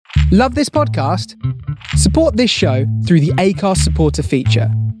Love this podcast? Support this show through the Acast supporter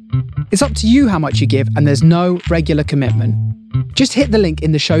feature. It's up to you how much you give, and there's no regular commitment. Just hit the link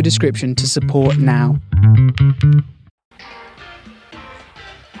in the show description to support now.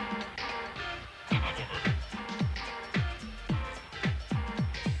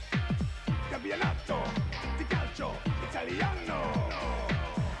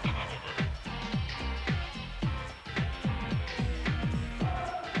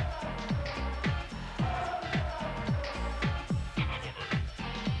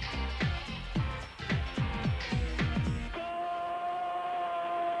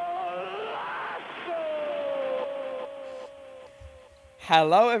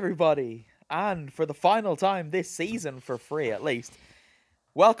 Hello everybody, and for the final time this season, for free at least,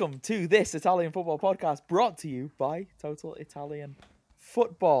 welcome to this Italian football podcast brought to you by Total Italian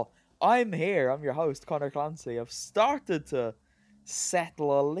Football. I'm here, I'm your host, Connor Clancy. I've started to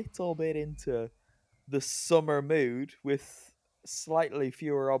settle a little bit into the summer mood with slightly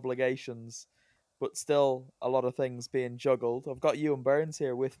fewer obligations, but still a lot of things being juggled. I've got Ewan Burns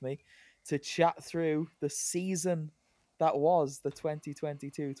here with me to chat through the season that was the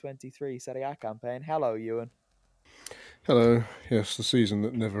 2022-23 Serie A campaign. Hello, Ewan. Hello. Yes, the season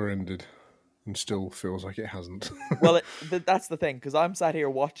that never ended and still feels like it hasn't. Well, that's the thing, because I'm sat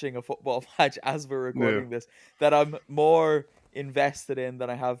here watching a football match as we're recording this that I'm more invested in than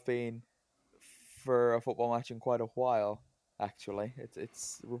I have been for a football match in quite a while, actually.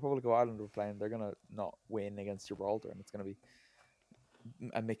 It's Republic of Ireland we're playing. They're going to not win against Gibraltar, and it's going to be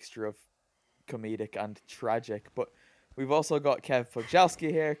a mixture of comedic and tragic. But we've also got Kev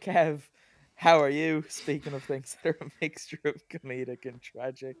Pogzelski here. Kev, how are you? Speaking of things that are a mixture of comedic and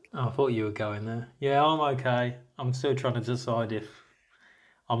tragic. Oh, I thought you were going there. Yeah, I'm okay. I'm still trying to decide if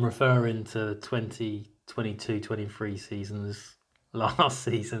I'm referring to 2022-23 seasons, last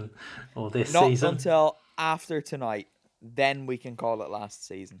season, or this season. Not until after tonight. Then we can call it last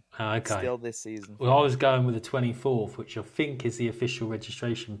season. Okay. It's still this season. Well, I was going with the 24th, which I think is the official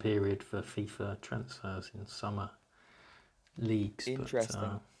registration period for FIFA transfers in summer leagues.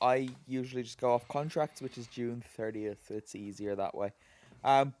 Interesting. I usually just go off contracts, which is June 30th. It's easier that way.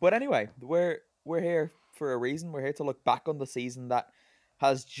 But anyway, we're here for a reason. We're here to look back on the season that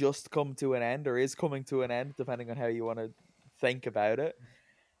has just come to an end, or is coming to an end, depending on how you want to think about it.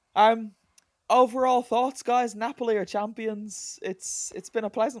 Overall thoughts, guys. Napoli are champions. It's been a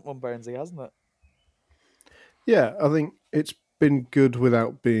pleasant one, Burnsy, hasn't it? Yeah, I think it's been good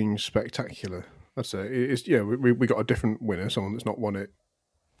without being spectacular. That's it. We got a different winner, someone that's not won it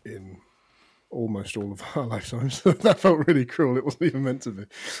in almost all of our lifetimes. That felt really cruel. It wasn't even meant to be.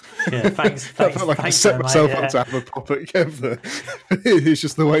 Yeah, thanks. I felt like I set myself up to have a pop at Kev there. It's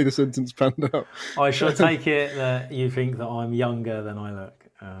just the way the sentence panned out. I shall take it that you think that I'm younger than I look.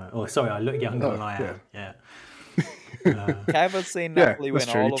 I look younger than I am. Yeah. Kev has seen Napoli win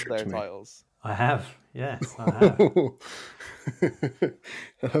all of their titles. I have. Yes, I have.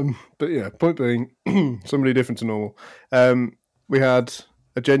 But yeah, point being, somebody different to normal. We had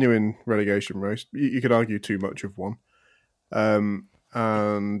a genuine relegation race. You could argue too much of one.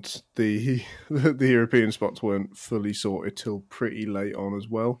 And the European spots weren't fully sorted till pretty late on as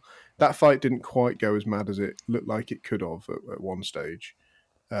well. That fight didn't quite go as mad as it looked like it could have at one stage.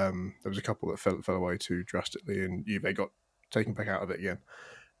 There was a couple that fell away too drastically, and Juve got taken back out of it again.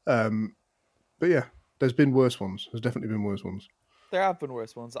 But yeah, there's been worse ones. There's definitely been worse ones. There have been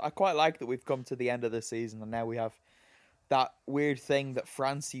worse ones. I quite like that we've come to the end of the season, and now we have that weird thing that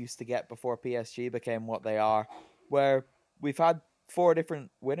France used to get before PSG became what they are, where we've had 4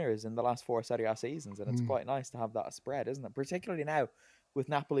 different winners in the last 4 Serie A seasons, and it's quite nice to have that spread, isn't it? Particularly now with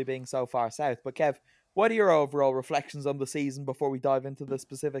Napoli being so far south. But Kev, what are your overall reflections on the season before we dive into the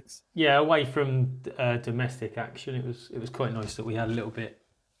specifics? Yeah, away from domestic action, it was quite nice that we had a little bit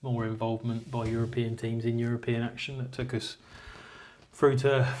more involvement by European teams in European action that took us through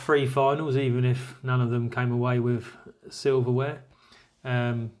to 3 finals, even if none of them came away with silverware,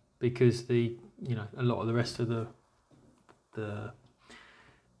 because a lot of the rest of the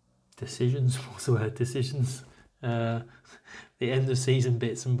decisions, the end of season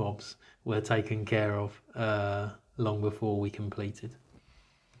bits and bobs were taken care of long before we completed.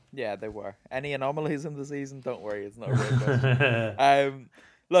 Yeah, they were. Any anomalies in the season? Don't worry, it's not a real question.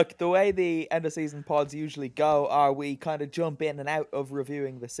 Look, the way the end of season pods usually go are we kind of jump in and out of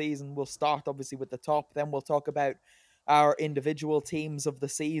reviewing the season. We'll start obviously with the top, then we'll talk about our individual teams of the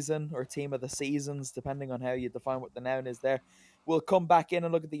season or team of the seasons, depending on how you define what the noun is there. We'll come back in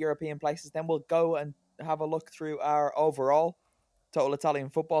and look at the European places. Then we'll go and have a look through our overall Total Italian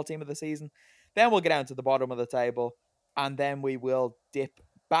Football team of the season. Then we'll get down to the bottom of the table, and then we will dip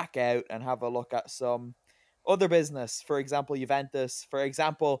back out and have a look at some other business. For example, Juventus. For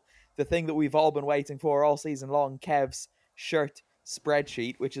example, the thing that we've all been waiting for all season long, Kev's shirt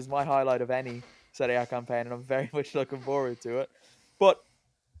spreadsheet, which is my highlight of any Serie A campaign, and I'm very much looking forward to it. But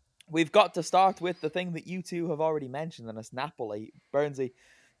we've got to start with the thing that you two have already mentioned, and it's Napoli. Burnsy,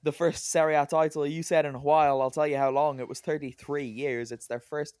 the first Serie A title, you said in a while. I'll tell you how long. It was 33 years. It's their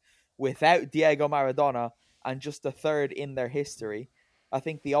first without Diego Maradona and just the third in their history. I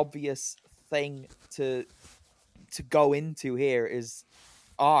think the obvious thing to go into here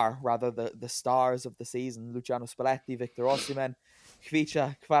are rather the stars of the season: Luciano Spalletti, Victor Osimhen,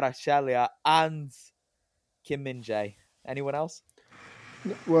 Khvicha Kvaratskhelia, and Kim Min-jae. Anyone else?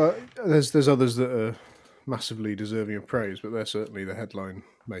 Well, there's others that are massively deserving of praise, but they're certainly the headline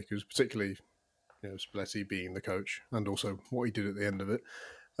makers, particularly Spalletti being the coach and also what he did at the end of it.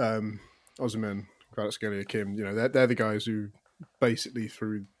 Osimhen, Kvaratskhelia, Kim, they're the guys who basically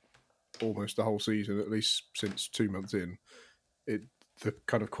through almost the whole season, at least since 2 months in, the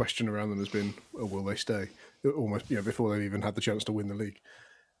kind of question around them has been, oh, will they stay? Almost, before they've even had the chance to win the league.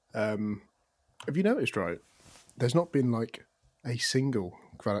 Have you noticed, right? There's not been like a single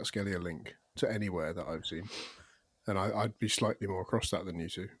Kvaratskhelia link to anywhere that I've seen. And I'd be slightly more across that than you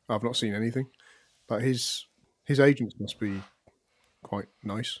two. I've not seen anything. But his agents must be quite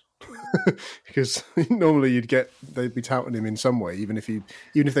nice. Because normally they'd be touting him in some way, even if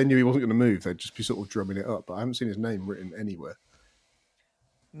they knew he wasn't going to move, they'd just be sort of drumming it up. But I haven't seen his name written anywhere.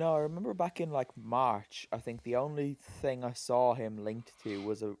 No, I remember back in like March, I think the only thing I saw him linked to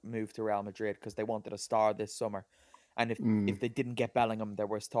was a move to Real Madrid because they wanted a star this summer. And if they didn't get Bellingham, there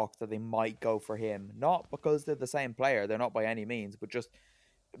was talk that they might go for him. Not because they're the same player, they're not by any means, but just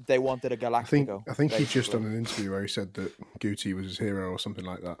they wanted a Galactico. I think he just done an interview where he said that Guti was his hero or something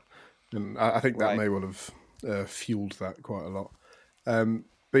like that. And I think that may well have fueled that quite a lot.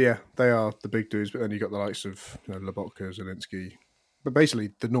 But yeah, they are the big dudes. But then you got the likes of Lobotka, Zielinski. But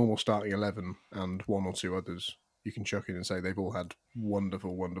basically, the normal starting 11 and one or two others you can chuck in and say they've all had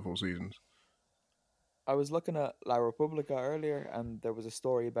wonderful, wonderful seasons. I was looking at La Repubblica earlier, and there was a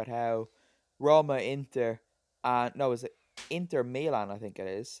story about how Roma, Inter, is it Inter Milan? I think it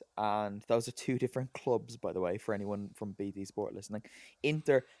is, and those are two different clubs, by the way, for anyone from BT Sport listening.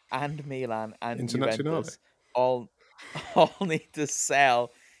 Inter and Milan and Juventus all need to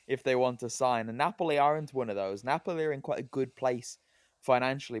sell if they want to sign, and Napoli aren't one of those. Napoli are in quite a good place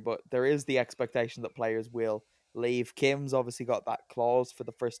financially, but there is the expectation that players will leave. Kim's obviously got that clause for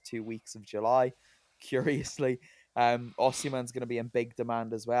the first 2 weeks of July. Curiously, Osimhen's going to be in big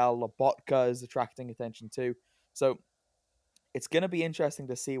demand as well. Lobotka is attracting attention too. So it's going to be interesting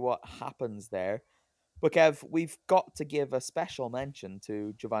to see what happens there. But Kev, we've got to give a special mention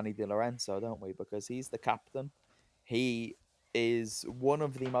to Giovanni Di Lorenzo, don't we? Because he's the captain. He is one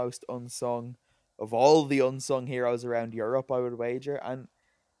of the most unsung of all the unsung heroes around Europe, I would wager. And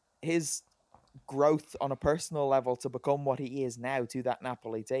his growth on a personal level to become what he is now to that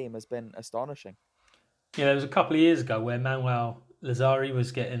Napoli team has been astonishing. Yeah, there was a couple of years ago where Manuel Lazzari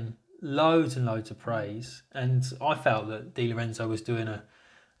was getting loads and loads of praise, and I felt that Di Lorenzo was doing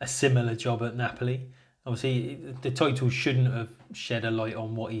a similar job at Napoli. Obviously, the title shouldn't have shed a light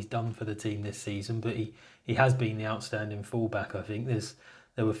on what he's done for the team this season, but he has been the outstanding fullback. I think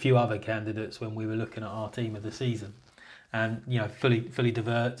there were a few other candidates when we were looking at our team of the season, and fully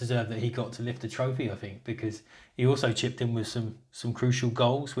deserved that he got to lift the trophy. I think because he also chipped in with some crucial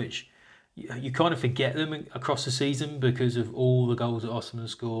goals, which you kind of forget them across the season because of all the goals that Osimhen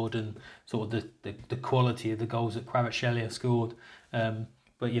scored and sort of the quality of the goals that Kvaratskhelia scored.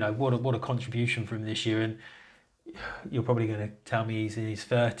 But what a contribution from this year, and you're probably going to tell me he's in his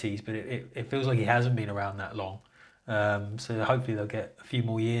 30s, but it feels like he hasn't been around that long. So hopefully they'll get a few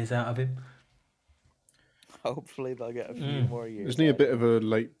more years out of him. Hopefully they'll get a few more years. Isn't he a bit of a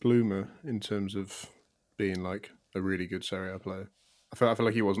late bloomer in terms of being like a really good Serie A player? I feel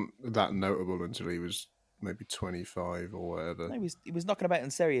like he wasn't that notable until he was maybe 25 or whatever. No, he was knocking about in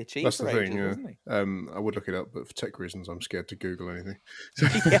Serie A That's for the ages, thing, wasn't he? I would look it up, but for tech reasons, I'm scared to Google anything.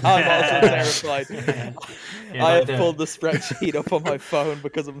 Yeah, I'm also terrified. I have pulled the spreadsheet up on my phone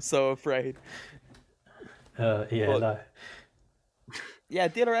because I'm so afraid. Yeah,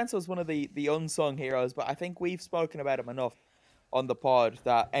 Di Lorenzo is one of the unsung heroes, but I think we've spoken about him enough on the pod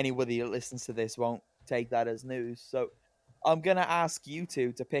that anybody that listens to this won't take that as news. So I'm going to ask you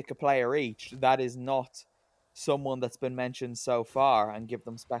two to pick a player each that is not someone that's been mentioned so far and give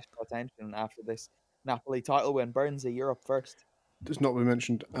them special attention after this Napoli title win. Burnsy, you're up first. It's not been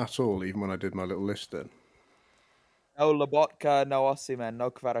mentioned at all, even when I did my little list then. No Lobotka, no Osimhen,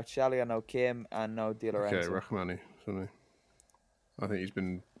 no Kvaratskhelia, no Kim, and no Di Lorenzo. Okay, Rahmani for me. I think he's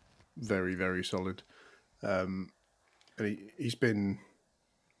been very, very solid. And he's been,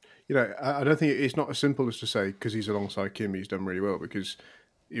 I don't think it's not as simple as to say because he's alongside Kim, he's done really well, because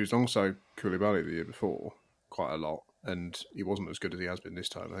he was alongside Koulibaly the year before quite a lot, and he wasn't as good as he has been this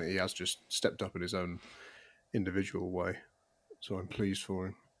time. I think he has just stepped up in his own individual way. So I'm pleased for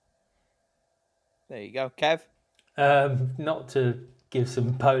him. There you go. Kev? Not to give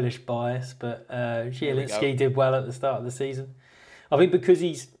some Polish bias, but Zielinski did well at the start of the season. I think because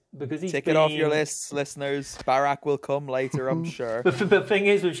he's Tick it off your lists, listeners. Barak will come later, I'm sure. But the thing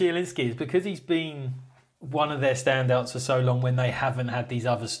is with Zielinski is because he's been one of their standouts for so long when they haven't had these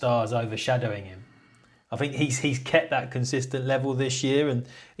other stars overshadowing him. I think he's kept that consistent level this year, and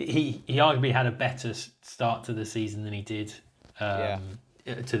he arguably had a better start to the season than he did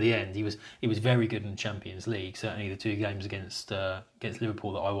to the end. He was very good in the Champions League. Certainly the 2 games against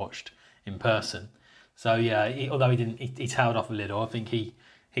Liverpool that I watched in person. So yeah, although he tailed off a little, I think he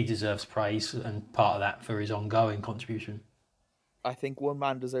deserves praise, and part of that for his ongoing contribution. I think one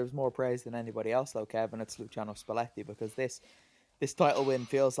man deserves more praise than anybody else, though, Kevin. It's Luciano Spalletti, because this title win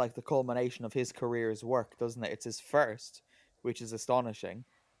feels like the culmination of his career's work, doesn't it? It's his first, which is astonishing.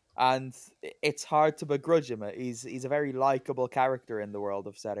 And it's hard to begrudge him. He's a very likeable character in the world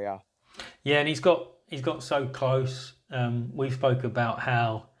of Serie A. Yeah, and he's got so close. We spoke about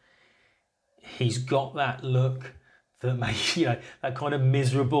how he's got that look that makes, that kind of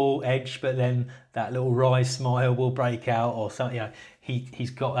miserable edge, but then that little wry smile will break out or something.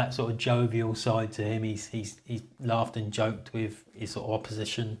 He's got that sort of jovial side to him. He's laughed and joked with his sort of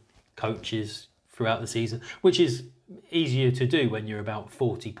opposition coaches throughout the season, which is easier to do when you're about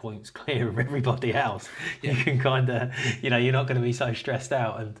 40 points clear of everybody else. You can kind of, you're not going to be so stressed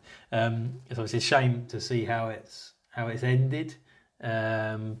out. And so it's a shame to see how it's ended.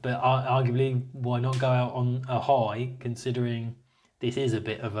 But arguably, why not go out on a high, considering this is a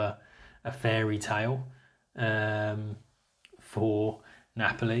bit of a fairy tale for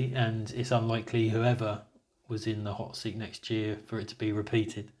Napoli, and it's unlikely whoever was in the hot seat next year for it to be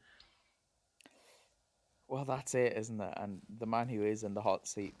repeated. Well, that's it, isn't it? And the man who is in the hot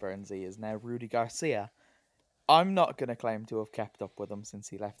seat, Bernsey, is now Rudy Garcia. I'm not going to claim to have kept up with him since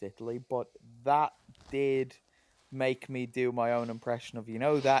he left Italy, but that did make me do my own impression of,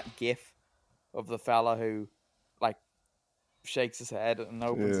 that gif of the fella who, shakes his head and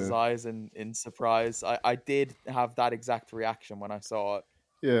opens his eyes in surprise. I did have that exact reaction when I saw it.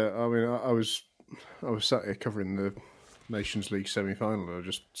 Yeah, I mean, I was sat here covering the Nations League semi-final, and I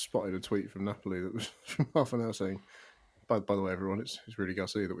just spotted a tweet from Napoli that was from half an hour saying, by the way, everyone, it's Rudy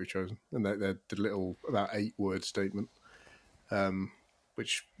Garcia that we've chosen. And they did a little, about 8-word statement,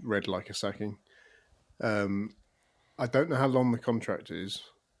 which read like a sacking. I don't know how long the contract is.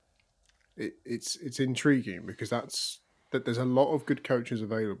 It's intriguing because that there's a lot of good coaches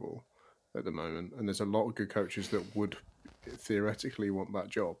available at the moment, and there's a lot of good coaches that would theoretically want that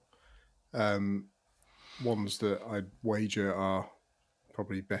job. Ones that I'd wager are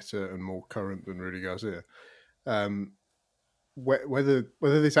probably better and more current than Rudy Garcia. Whether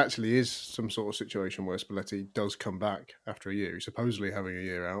this actually is some sort of situation where Spalletti does come back after a year, he's supposedly having a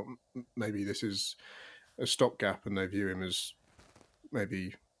year out. Maybe this is a stopgap and they view him as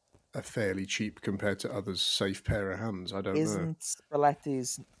maybe a fairly cheap compared to others safe pair of hands. I don't know. Isn't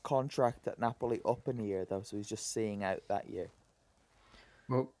Spalletti's contract at Napoli up in a year, though? So he's just seeing out that year.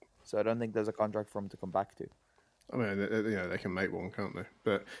 Well, so I don't think there's a contract for him to come back to. I mean, they can make one, can't they?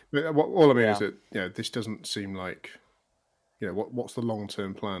 But all I mean is that this doesn't seem like, what's the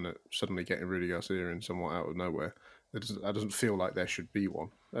long-term plan at suddenly getting Rudy Garcia in somewhat out of nowhere? That doesn't feel like there should be one.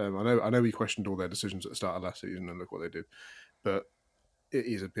 I know we questioned all their decisions at the start of last season, and look what they did, but it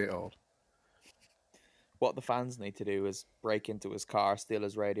is a bit odd. What the fans need to do is break into his car, steal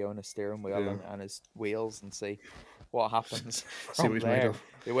his radio and his steering wheel and his wheels, and see what happens. See what he's made of.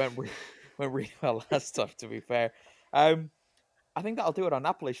 It went really well last time, to be fair. I think that'll do it on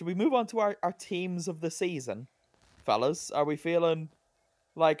Napoli. Should we move on to our teams of the season, fellas? Are we feeling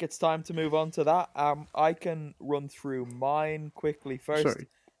like it's time to move on to that? I can run through mine quickly first. Sorry.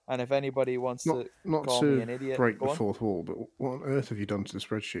 And if anybody wants to call me an idiot, break the fourth wall, but what on earth have you done to the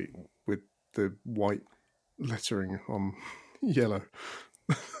spreadsheet with the white lettering on yellow?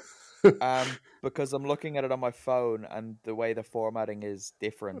 Because I'm looking at it on my phone, and the way the formatting is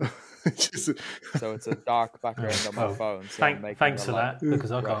different. So it's a dark background on my phone. So thanks for that,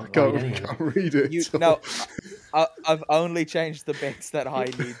 because I can't read it. I've only changed the bits that I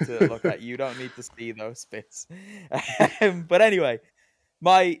need to look at. You don't need to see those bits. But anyway,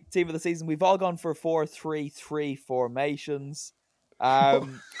 my team of the season, we've all gone for 4-3-3 formations. I've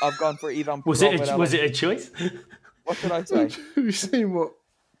gone for Ivan. Was it a choice? What did I say? Have you seen what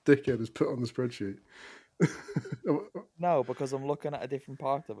Dickhead has put on the spreadsheet? No, because I'm looking at a different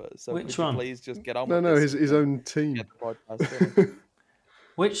part of it. So Which could you one? please just get on No, with no, this? his own Get team. the podcast finished.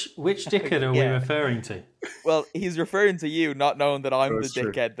 Which dickhead are we Yeah. referring to? Well, he's referring to you, not knowing that I'm the That's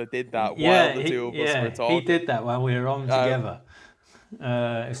true. dickhead that did that while the two of us were talking. he did that while we were on together.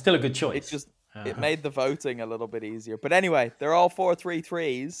 It's still a good choice. It made the voting a little bit easier. But anyway, they're all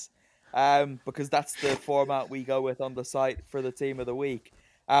 4-3-3s, because that's the format we go with on the site for the team of the week.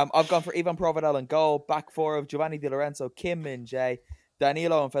 I've gone for Ivan Provedel in goal, back four of Giovanni Di Lorenzo, Kim Min-jae,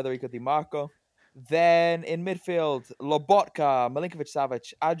 Danilo and Federico Di Marco. Then in midfield, Lobotka,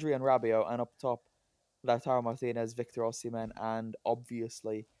 Milinkovic-Savic, Adrian Rabiot, and up top, Lautaro Martinez, Victor Osimhen, and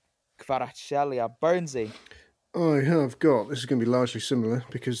obviously Kvaratskhelia. Burnsy. I have got. This is going to be largely similar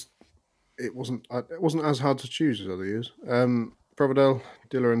because it wasn't as hard to choose as other years. Provedel,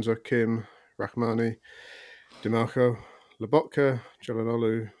 Di Lorenzo, Kim, Rachmani, Dimarco, Lobotka,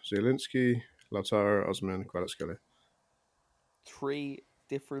 Çalhanoğlu, Zielinski, Lautaro, Osimhen, Kvaratskhelia. 3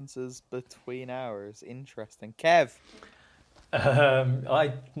 differences between ours. Interesting. Kev.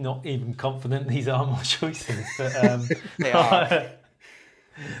 I'm not even confident these are my choices, but They are.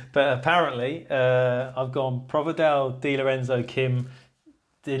 but apparently I've gone Provedel, Di Lorenzo, Kim,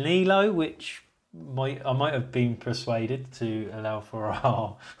 Danilo, which I might have been persuaded to allow for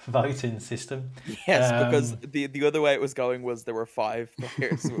our voting system. Yes, because the other way it was going was there were 5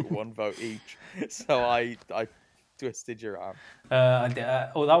 players with 1 vote each. So I twisted your arm.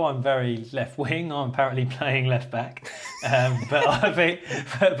 Although I'm very left wing, I'm apparently playing left back. But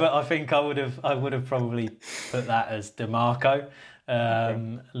I think I would have probably put that as Dimarco.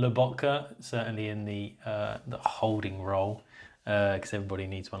 Lobotka certainly in the holding role, because everybody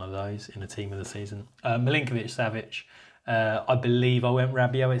needs one of those in a team of the season. Milinkovic-Savic, I believe I went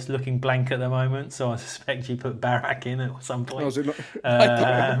Rabiot. It's looking blank at the moment, so I suspect you put Barak in at some point. Oh, is it not?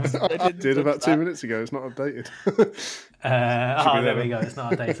 I did about 2 minutes ago. It's not updated. There we go. It's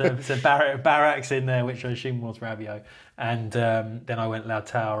not updated. So Barak's in there, which I assume was Rabiot, and then I went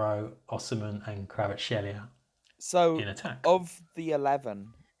Lautaro, Osimhen, and Kvaratskhelia. So in attack. Of the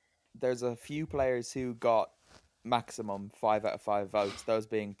 11, there's a few players who got maximum 5 out of 5 votes. Those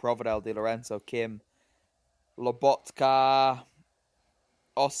being Provedel, Di Lorenzo, Kim, Lobotka,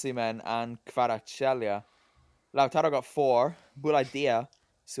 Osimhen, and Kvaratskhelia. Lautaro got 4. Boulaye Dia,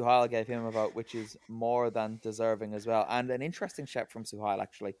 Suhail gave him a vote, which is more than deserving as well. And an interesting shout from Suhail,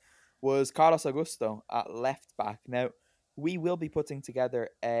 actually, was Carlos Augusto at left back. Now, we will be putting together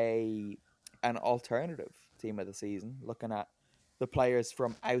an alternative team of the season, looking at the players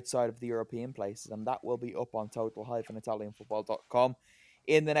from outside of the European places, and that will be up on total-italianfootball.com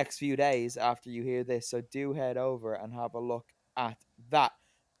in the next few days after you hear this. So do head over and have a look at that.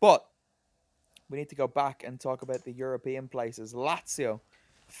 But we need to go back and talk about the European places. Lazio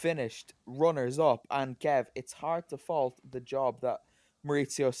finished runners-up, and Kev, it's hard to fault the job that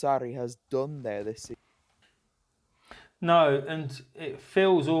Maurizio Sarri has done there this season. No, and it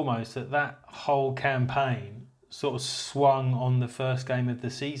feels almost that whole campaign sort of swung on the first game of the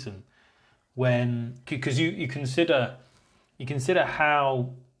season, because you consider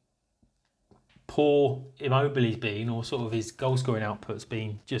how poor Immobile's been, or sort of his goal scoring output's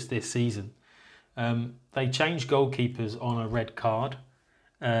been just this season. They changed goalkeepers on a red card.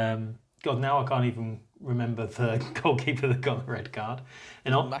 God, now I can't even remember the goalkeeper that got the red card.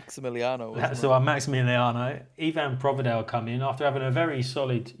 And Maximiliano. Maximiliano. Ivan Provedel come in after having a very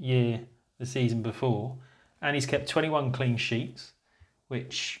solid year the season before, and he's kept 21 clean sheets,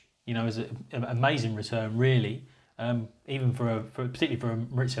 which is an amazing return, really. Even particularly for a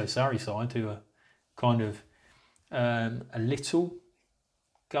Maurizio Sarri side, who are kind of a little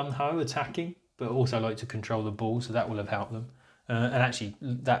gung-ho attacking, but also like to control the ball, so that will have helped them. And actually,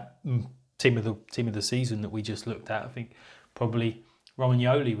 that team of the season that we just looked at, I think probably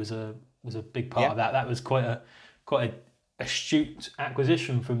Romagnoli was a big part of that. That was quite a astute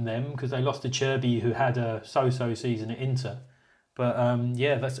acquisition from them, because they lost to Cherby, who had a so-so season at Inter. But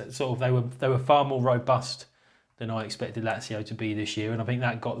that's sort of they were far more robust than I expected Lazio to be this year, and I think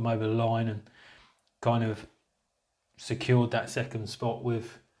that got them over the line and kind of secured that second spot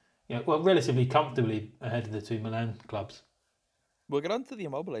with, relatively comfortably ahead of the 2 Milan clubs. We'll get on to the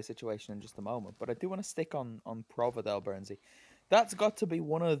Immobile situation in just a moment, but I do want to stick on Provedel, Burnsy. That's got to be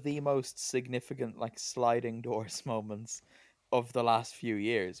one of the most significant sliding doors moments of the last few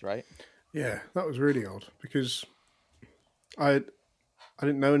years, right? Yeah, that was really odd, because I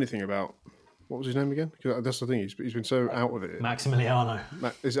didn't know anything about, what was his name again? Because that's the thing, he's been so out of it. Maximiliano. I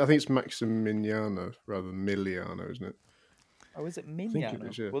think it's Maximiliano rather than Miliano, isn't it? Or was it I think it Mignano?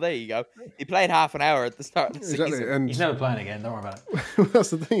 is, yeah. Well, there you go. He played half an hour at the start of the Exactly, season. and He's never playing again. Don't worry about it. that's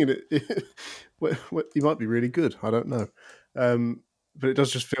the thing. He might be really good. I don't know, but it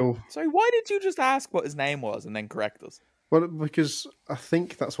does just feel Sorry, why did you just ask what his name was and then correct us? well because I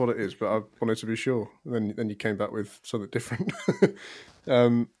think that's what it is. But I wanted to be sure. And then you came back with something different.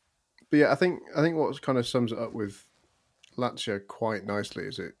 But yeah, I think what kind of sums it up with Lazio quite nicely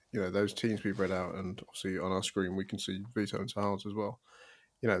is it. Those teams we've read out, and obviously on our screen we can see Vito and Sahars as well.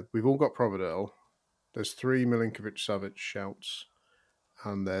 We've all got Providel. There's 3 Milinkovic-Savic shouts,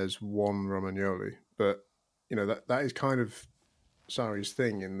 and there's 1 Romagnoli. But that is kind of Sarri's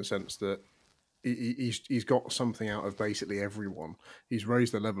thing in the sense that he's got something out of basically everyone. He's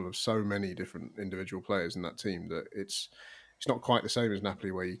raised the level of so many different individual players in that team that it's not quite the same as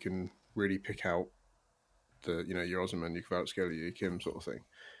Napoli, where you can really pick out your Osman, your Kvaratskhelia, your Kim sort of thing.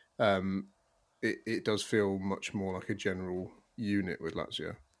 It does feel much more like a general unit with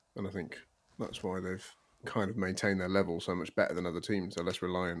Lazio, and I think that's why they've kind of maintained their level so much better than other teams. They're less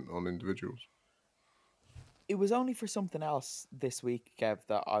reliant on individuals. It was only for something else this week, Kev,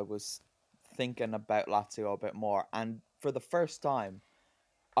 that I was thinking about Lazio a bit more. And for the first time,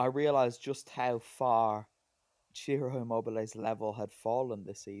 I realised just how far Ciro Immobile's level had fallen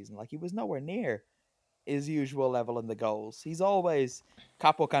this season. Like, he was nowhere near his usual level in the goals. He's always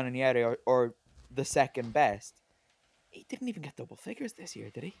capocannoniere or the second best. He didn't even get double figures this year,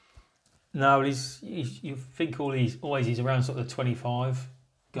 did he? No, he's you think always he's around sort of the 25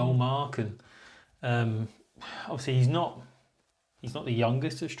 goal mark, and obviously he's not the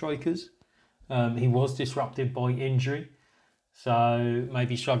youngest of strikers. He was disrupted by injury, so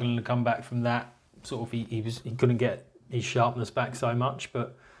maybe struggling to come back from that. Sort of he couldn't get his sharpness back so much,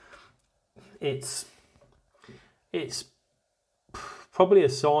 but it's probably a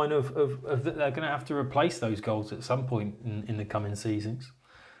sign of that they're going to have to replace those goals at some point in the coming seasons.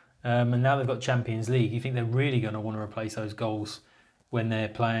 And now they've got Champions League. You think they're really going to want to replace those goals when they're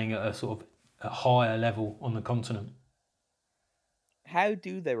playing at a sort of a higher level on the continent? How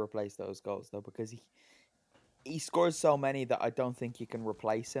do they replace those goals though? Because he scores so many that I don't think you can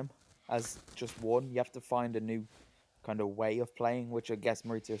replace him as just one. You have to find a new kind of way of playing, which I guess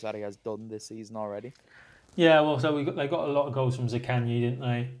Maurizio Sarri has done this season already. Yeah, well, so they got a lot of goals from Zaccagni, didn't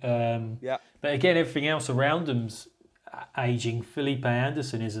they? Yeah. But again, everything else around them's aging. Felipe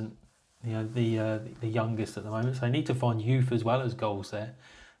Anderson isn't, the youngest at the moment, so they need to find youth as well as goals there.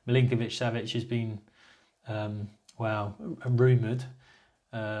 Milinkovic-Savic has been, rumoured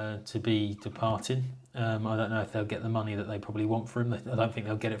to be departing. I don't know if they'll get the money that they probably want for him. I don't think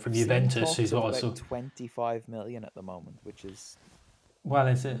they'll get it from Juventus, who's what I saw. 25 million at the moment, which is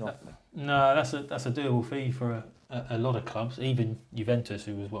that's a doable fee for a lot of clubs, even Juventus,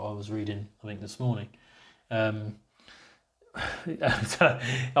 who was what I was reading I think this morning. I'm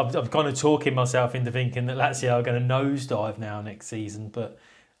kind of talking myself into thinking that Lazio are going to nosedive now next season, but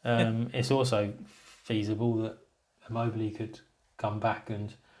it's also feasible that Immobile could come back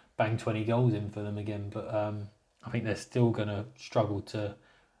and bang 20 goals in for them again. But I think they're still going to struggle to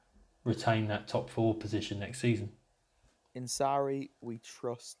retain that top 4 position next season. In Sarri, we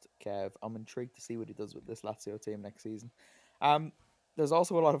trust Kev. I'm intrigued to see what he does with this Lazio team next season. There's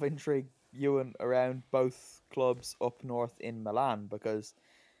also a lot of intrigue, Ewan, around both clubs up north in Milan, because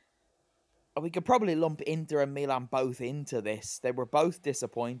we could probably lump Inter and Milan both into this. They were both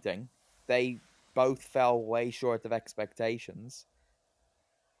disappointing. They both fell way short of expectations.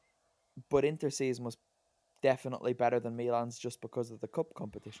 But Inter's season was definitely better than Milan's just because of the cup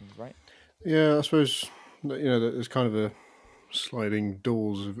competitions, right? Yeah, I suppose there's kind of a sliding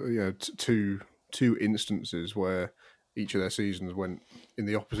doors of two instances where each of their seasons went in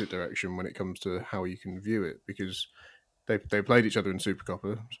the opposite direction when it comes to how you can view it, because they played each other in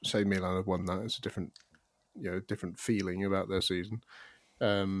Supercoppa. Say Milan have won that, it's a different feeling about their season.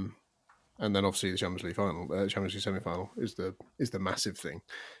 And then obviously the Champions League final, Champions League semi-final is the massive thing.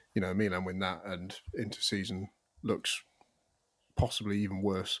 Milan win that, and Inter season looks possibly even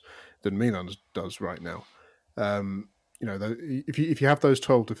worse than Milan does right now. If you have those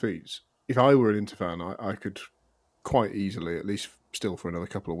 12 defeats, if I were an Inter fan, I could quite easily, at least still for another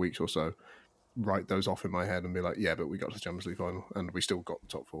couple of weeks or so, write those off in my head and be like, yeah, but we got to the Champions League final and we still got the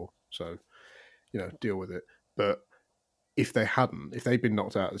top 4, so deal with it. But if they'd been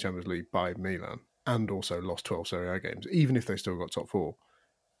knocked out of the Champions League by Milan and also lost 12 Serie A games, even if they still got top 4,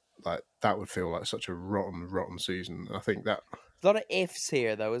 like that would feel like such a rotten season. I think that There's a lot of ifs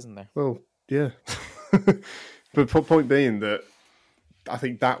here, though, isn't there? Well, yeah. But point being that I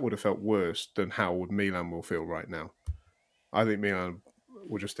think that would have felt worse than how Milan will feel right now. I think Milan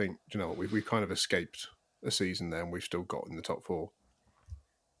will just think, you know what, we've kind of escaped a season there and we've still got in the top four.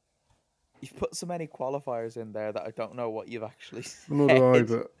 You've put so many qualifiers in there that I don't know what you've actually said. Nor do I,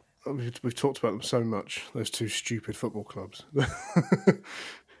 but we've talked about them so much. Those two stupid football clubs.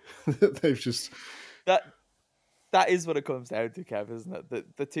 They've just... That is what it comes down to, Kev, isn't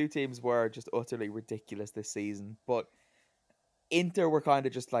it? The two teams were just utterly ridiculous this season, but Inter were kind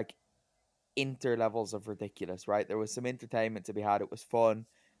of just like Inter levels of ridiculous, right? There was some entertainment to be had. It was fun.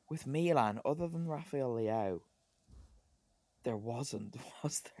 With Milan, other than Rafael Leao, there wasn't,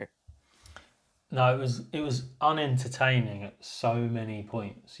 was there? No, it was unentertaining at so many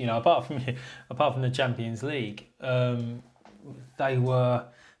points. You know, apart from the Champions League, they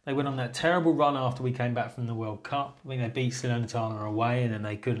went on that terrible run after we came back from the World Cup. I think they beat Salernitana away, and then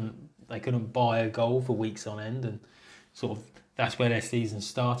they couldn't buy a goal for weeks on end, and sort of that's where their season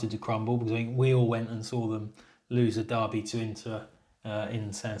started to crumble, because I think we all went and saw them lose a derby to Inter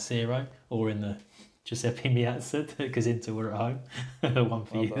in San Siro, or in the Giuseppe Meazza, because Inter were at home. One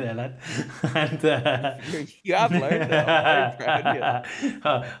for you there, lad. And you have learned it. I'm very proud of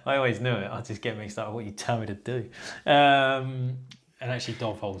you. I always knew it. I just get mixed up with what you tell me to do. And actually,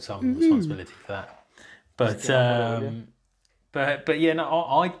 Dov holds some responsibility for that. But yeah, no,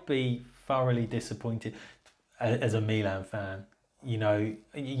 I'd be thoroughly disappointed as a Milan fan. You know,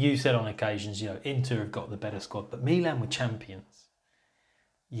 you said on occasions, you know, Inter have got the better squad, but Milan were champions.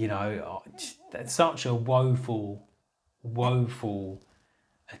 You know, that's such a woeful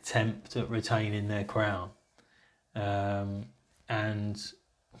attempt at retaining their crown. And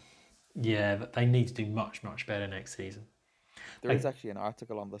yeah, they need to do much, much better next season. There is actually an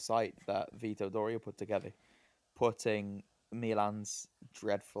article on the site that Vito Doria put together, putting Milan's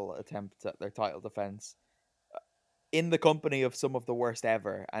dreadful attempt at their title defence in the company of some of the worst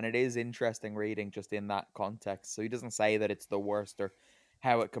ever. And it is interesting reading just in that context. So he doesn't say that it's the worst or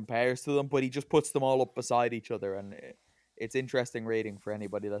how it compares to them, but he just puts them all up beside each other. And it's interesting reading for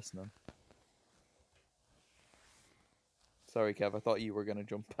anybody listening. Sorry, Kev, I thought you were going to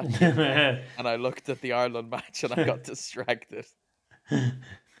jump back in. And I looked at the Ireland match and I got distracted.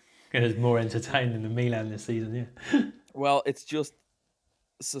 It's more entertaining than Milan this season, yeah. Well, it's just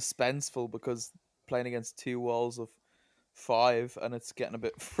suspenseful because playing against two walls of 5, and it's getting a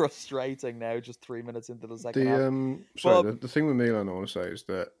bit frustrating now, just 3 minutes into the second half. The thing with Milan, I want to say, is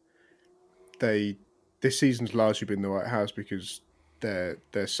that this season's largely been the way it has because their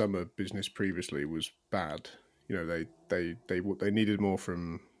summer business previously was bad. You know, they needed more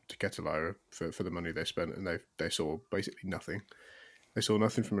from Tekettalo for the money they spent, and they saw basically nothing. They saw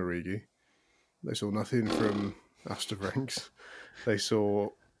nothing from Origi. They saw nothing from Astavranks. They saw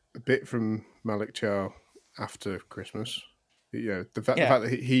a bit from Malik Chow after Christmas. You know, the fact that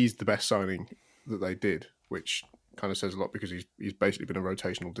he's the best signing that they did, which kind of says a lot because he's basically been a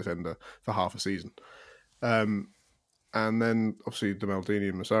rotational defender for half a season. And then obviously the Maldini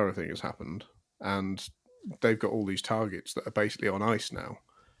and Massara thing has happened, and they've got all these targets that are basically on ice now,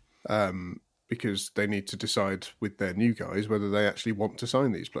 because they need to decide with their new guys whether they actually want to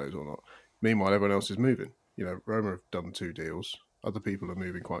sign these players or not. Meanwhile, everyone else is moving. You know, Roma have done 2 deals. Other people are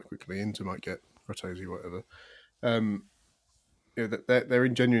moving quite quickly. Inter might get Frattesi, whatever. You know, they're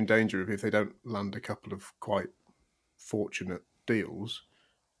in genuine danger if they don't land a couple of quite fortunate deals.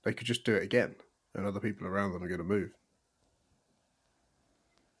 They could just do it again, and other people around them are going to move.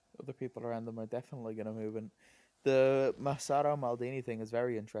 Other people around them are definitely going to move. And the Massaro Maldini thing is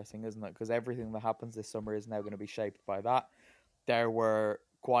very interesting, isn't it? Because everything that happens this summer is now going to be shaped by that. There were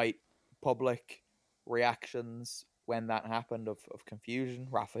quite public reactions when that happened of confusion.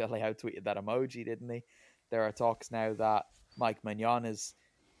 Rafael Leao tweeted that emoji, didn't he? There are talks now that Mike Mignon is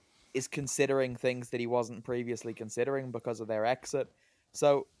considering things that he wasn't previously considering because of their exit.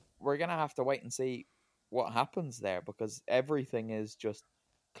 So we're going to have to wait and see what happens there, because everything is just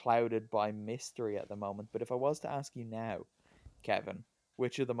clouded by mystery at the moment. But if I was to ask you now, Kevin,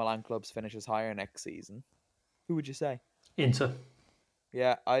 which of the Milan clubs finishes higher next season, who would you say? Inter.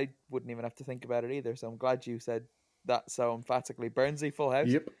 Yeah, I wouldn't even have to think about it either, so I'm glad you said that so emphatically. Burnsy, full house?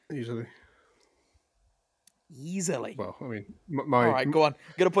 Yep, easily. Easily? Well, I mean, all right, go on.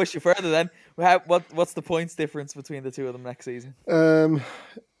 I'm going to push you further then. What's the points difference between the two of them next season?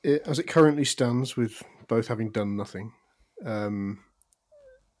 As it currently stands, with both having done nothing, 27.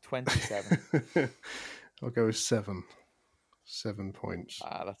 I'll go with 7. 7 points.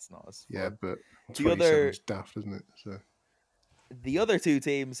 That's not as fun. Yeah, but The 27 is daft, isn't it? So the other two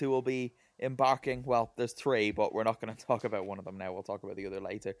teams who will be embarking, well, there's 3, but we're not going to talk about one of them now. We'll talk about the other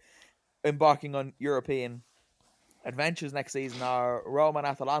later. Embarking on European adventures next season are Roma and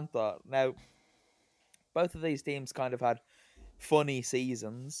Atalanta. Now, both of these teams kind of had funny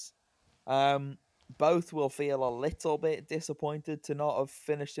seasons. both will feel a little bit disappointed to not have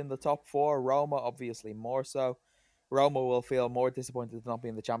finished in the top four. Roma, obviously, more so. Roma will feel more disappointed to not be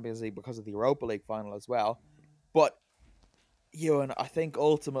in the Champions League because of the Europa League final as well. But Ewan, I think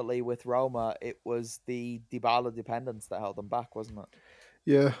ultimately with Roma, it was the Dybala dependence that held them back, wasn't it?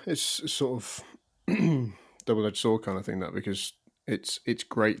 Yeah, it's sort of double-edged sword kind of thing, that, because it's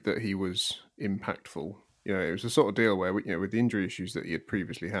great that he was impactful. It was the sort of deal where with the injury issues that he had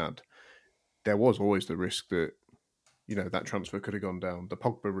previously had, there was always the risk that that transfer could have gone down the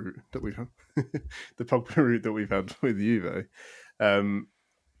Pogba route that we've the Pogba route that we've had with Juve.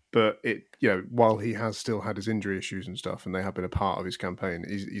 But while he has still had his injury issues and stuff, and they have been a part of his campaign,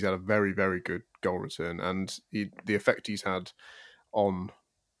 he's had a very, very good goal return, and the effect he's had on,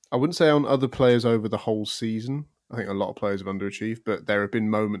 I wouldn't say on other players over the whole season. I think a lot of players have underachieved, but there have been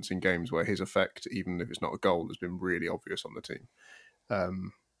moments in games where his effect, even if it's not a goal, has been really obvious on the team.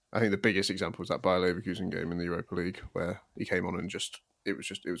 I think the biggest example was that Bayer Leverkusen game in the Europa League, where he came on and it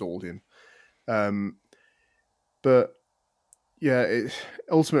was all in. But yeah,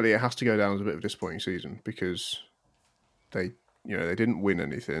 ultimately it has to go down as a bit of a disappointing season, because they didn't win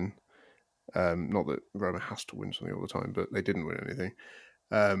anything. Not that Roma has to win something all the time, but they didn't win anything.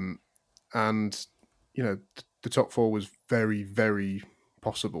 And the top four was very, very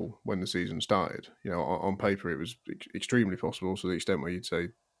possible when the season started. On paper it was extremely possible, to the extent where you'd say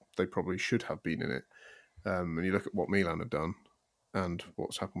they probably should have been in it. And you look at what Milan have done and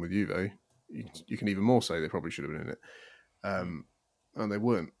what's happened with Juve, you can even more say they probably should have been in it. And they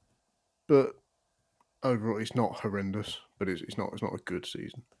weren't. But overall, it's not horrendous, but it's not a good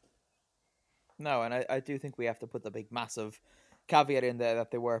season. No, and I do think we have to put the big, massive caveat in there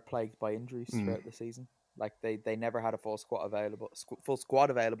that they were plagued by injuries throughout the season. Like they never had a full squad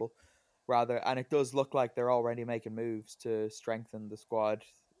available, rather, and it does look like they're already making moves to strengthen the squad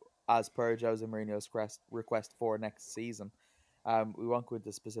as per Jose Mourinho's request for next season. We won't go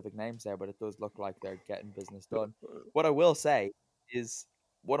into specific names there, but it does look like they're getting business done. What I will say is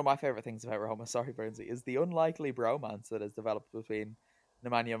one of my favorite things about Roma, sorry Bernsey, is the unlikely bromance that has developed between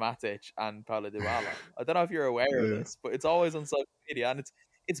Nemanja Matic and Paulo Dybala. I don't know if you're aware of this, but it's always on social media, and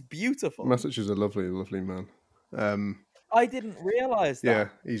it's beautiful. Matic is a lovely, lovely man. I didn't realize that. Yeah,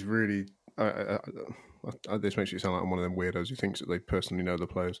 he's really. This makes you sound like I'm one of them weirdos who thinks that they personally know the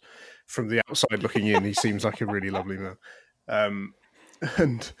players. From the outside looking in, he seems like a really lovely man.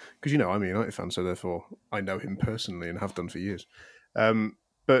 And because I'm a United fan, so therefore I know him personally and have done for years. But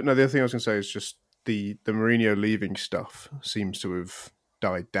no, the other thing I was going to say is just the Mourinho leaving stuff seems to have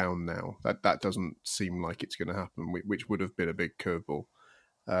died down now. That doesn't seem like it's going to happen, which would have been a big curveball.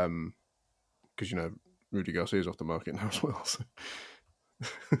 Because Rudy Garcia's off the market now as well. So.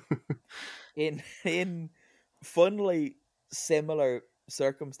 In funnily similar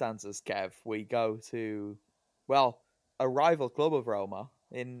circumstances, Kev, we go to a rival club of Roma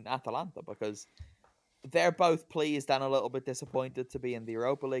in Atalanta, because they're both pleased and a little bit disappointed to be in the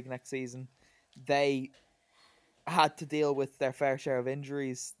Europa League next season. They had to deal with their fair share of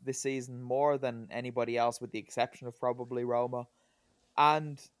injuries this season, more than anybody else, with the exception of probably Roma.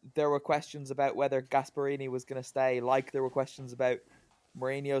 And there were questions about whether Gasperini was going to stay, like there were questions about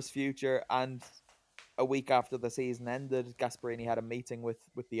Mourinho's future. And a week after the season ended, Gasperini had a meeting with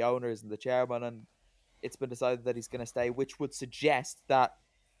the owners and the chairman, and it's been decided that he's going to stay, which would suggest that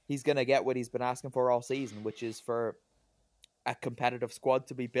he's going to get what he's been asking for all season, which is for a competitive squad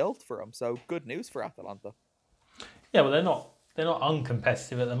to be built for him. So good news for Atalanta. Yeah, well, they're not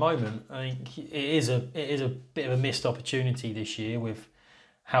uncompetitive at the moment. I think it is a bit of a missed opportunity this year with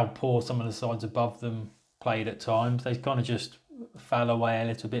how poor some of the sides above them played at times. They kind of just fell away a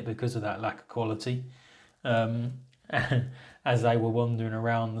little bit because of that lack of quality. As they were wandering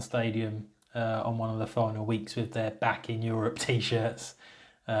around the stadium on one of the final weeks with their Back in Europe t-shirts,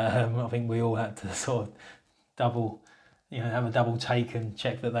 I think we all had to sort of have a double take and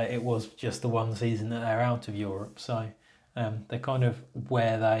check that it was just the one season that they're out of Europe. So they're kind of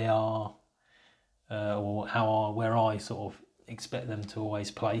where they are, where I sort of expect them to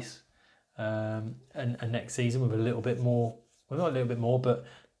always place. And next season with a little bit more, well, not a little bit more, but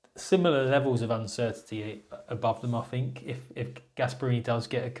similar levels of uncertainty above them. I think if Gasperini does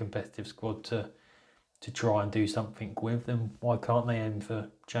get a competitive squad to try and do something with, then why can't they aim for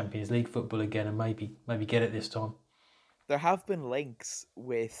Champions League football again and maybe get it this time? There have been links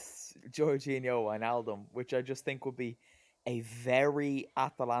with Jorginho Wijnaldum, which I just think would be a very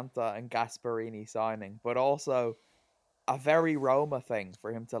Atalanta and Gasperini signing, but also a very Roma thing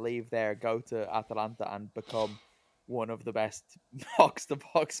for him to leave there, go to Atalanta and become one of the best box to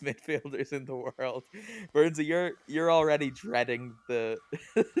box midfielders in the world. Burnsy, you're already dreading the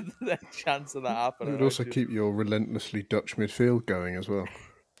the chance of that It happening. would also aren't you? keep your relentlessly Dutch midfield going as well.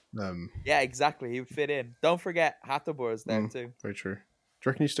 Yeah, exactly. He would fit in. Don't forget Hatterbor's there too. Very true. Do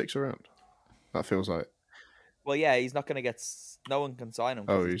you reckon he sticks around? That feels like. Well, yeah, he's not going to get. No one can sign him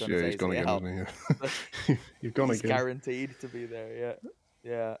Oh, because he's done his he's gone again, ACL. hasn't he? You've gone He's again. guaranteed to be there.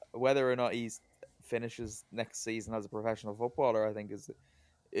 Yeah. Whether or not he finishes next season as a professional footballer, I think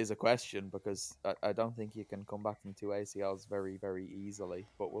is a question, because I don't think you can come back from 2 ACLs very, very easily.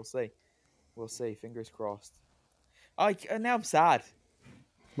 But we'll see. We'll see. Fingers crossed. Now I'm sad.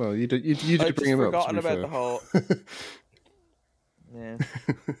 Well, you did I've bring just him up. forgotten To be about fair. the whole. Yeah.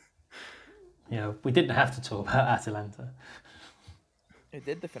 Yeah, we didn't have to talk about Atalanta. It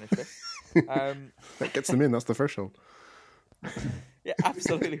did the finish fifth. That gets them in. That's the threshold. Yeah,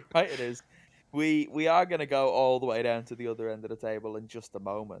 absolutely right. It is. We are going to go all the way down to the other end of the table in just a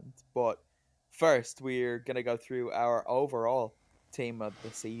moment, but first we're going to go through our overall team of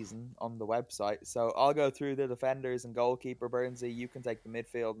the season on the website. So I'll go through the defenders and goalkeeper. Burnsy, you can take the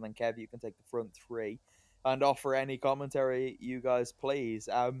midfield, and then Kev, you can take the front three, and offer any commentary you guys please.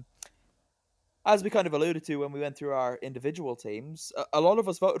 As we kind of alluded to when we went through our individual teams, a lot of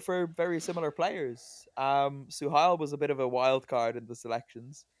us voted for very similar players. Suhail was a bit of a wild card in the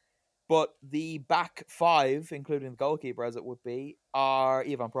selections, but the back five, including the goalkeeper as it would be, are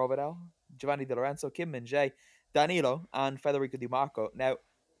Ivan Provedel, Giovanni Di Lorenzo, Kim Min-jae, Danilo, and Federico Di Marco. Now,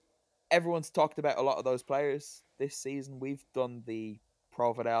 everyone's talked about a lot of those players this season. We've done the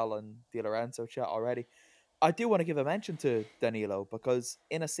Provedel and Di Lorenzo chat already. I do want to give a mention to Danilo, because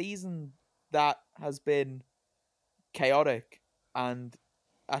in a season that has been chaotic and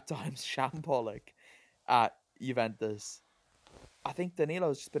at times shambolic at Juventus, I think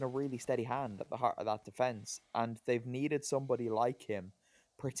Danilo's just been a really steady hand at the heart of that defence, and they've needed somebody like him,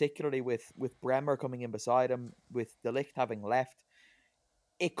 particularly with Bremer coming in beside him, with De Ligt having left.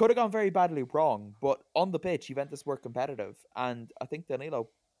 It could have gone very badly wrong, but on the pitch, Juventus were competitive, and I think Danilo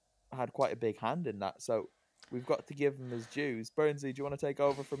had quite a big hand in that, so we've got to give him his dues. Burnsy, do you want to take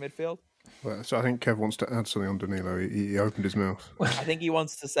over for midfield? Well, so I think Kev wants to add something on Danilo. He opened his mouth. I think he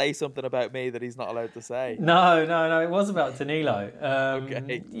wants to say something about me that he's not allowed to say. No. It was about Danilo.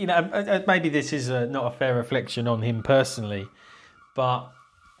 Okay. You know, maybe this is not a fair reflection on him personally, but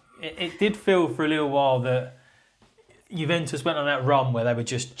it did feel for a little while that Juventus went on that run where they were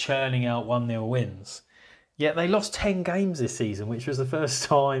just churning out 1-0 wins. Yet they lost 10 games this season, which was the first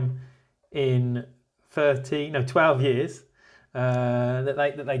time in 12 years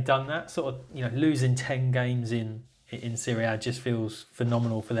that they'd done that. Sort of, you know, losing 10 games in Serie A just feels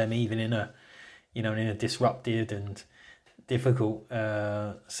phenomenal for them, even in a disrupted and difficult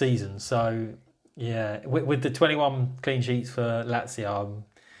season. So yeah, with the 21 clean sheets for Lazio,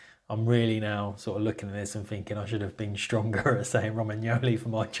 I'm really now sort of looking at this and thinking I should have been stronger at saying Romagnoli for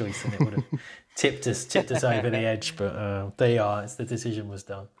my choice, and it would have tipped us over the edge. But there you are. It's the decision was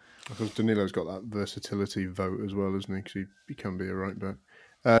done. Because Danilo's got that versatility vote as well, isn't he? Because he can be a right back.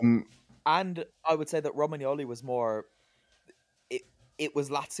 And I would say that Romagnoli was more. It was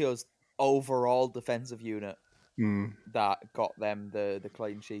Lazio's overall defensive unit that got them the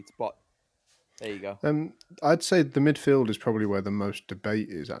clean sheets. But there you go. I'd say the midfield is probably where the most debate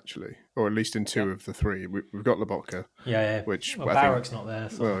is, actually, or at least in two of the three. We've got Lobotka, which Barak's not there.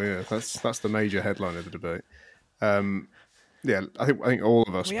 So. Well, yeah, that's the major headline of the debate. Yeah, I think all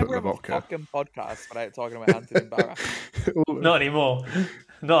of us We put ever have a Lobotka. fucking podcast without talking about Anthony Barak? Not anymore.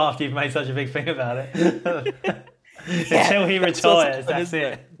 Not after you've made such a big thing about it. Until he retires, that's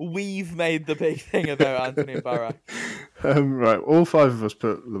it. We've made the big thing about Anthony Barak. Right, all five of us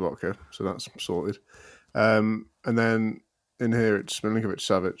put Lobotka, so that's sorted. And then in here it's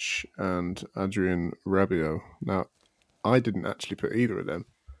Milinkovic-Savic and Adrian Rabiot. Now, I didn't actually put either of them.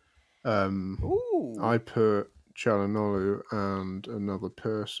 I put Çalhanoğlu and another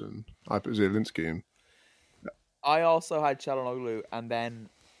person. I put Zielinski in. I also had Çalhanoğlu, and then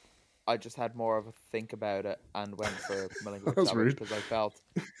I just had more of a think about it and went for Milinkovic-Savic because I felt...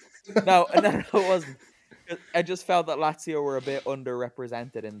 No, it wasn't. I just felt that Lazio were a bit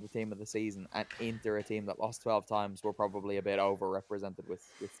underrepresented in the team of the season, and Inter, a team that lost 12 times, were probably a bit overrepresented with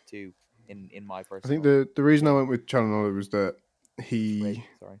two in my personal... I think the reason I went with Çalhanoğlu was that he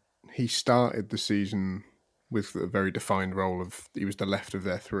started the season with a very defined role of he was the left of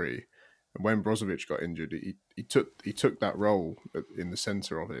their three, and when Brozovic got injured, he took that role in the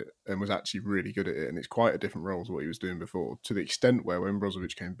centre of it and was actually really good at it. And it's quite a different role to what he was doing before, to the extent where when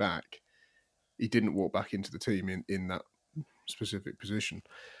Brozovic came back, he didn't walk back into the team in that specific position.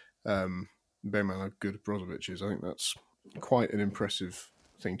 bear in mind how good Brozovic is, I think that's quite an impressive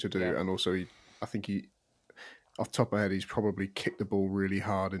thing to do. Yeah. And also, I think off the top of my head, he's probably kicked the ball really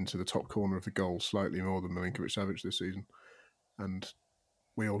hard into the top corner of the goal, slightly more than Milinkovic-Savic this season. And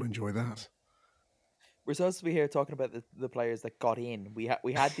we all enjoy that. We're supposed to be here talking about the players that got in. We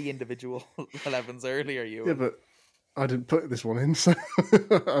had the individual 11s earlier. Yeah, but I didn't put this one in, so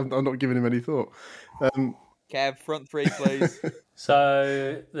I'm not giving him any thought. Kev, front three, please.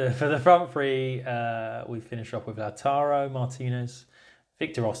 So for the front three, we finish off with Lautaro Martinez,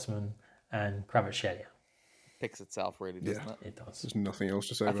 Victor Osimhen, and Kvaratskhelia. Picks itself, really, doesn't it? It does. There's nothing else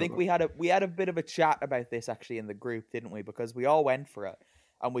to say. I think we had a bit of a chat about this actually in the group, didn't we? Because we all went for it,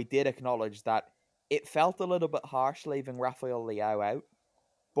 and we did acknowledge that it felt a little bit harsh leaving Rafael Leao out.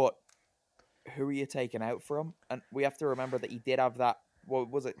 But who are you taking out for him? And we have to remember that he did have that. What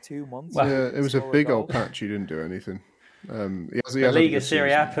was it? 2 months. Well, yeah, it was a big old patch. He didn't do anything. He Liga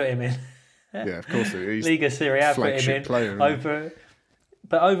Serie A put him in. Yeah, of course. He's Liga Serie A put him in player,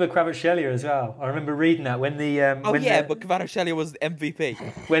 over Kvaratskhelia as well. I remember reading that when the but Kvaratskhelia was the MVP.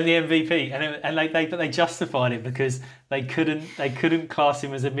 When the MVP, but they justified it because they couldn't class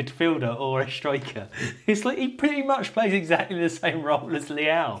him as a midfielder or a striker. It's like he pretty much plays exactly the same role as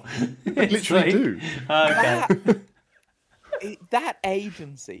Leao. They literally do. Okay. That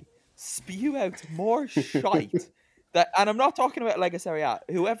agency spew out more shite. And I'm not talking about Lega Serie A.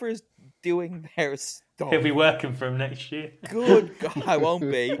 Whoever is doing their stuff, He'll be working for him next year. Good God, I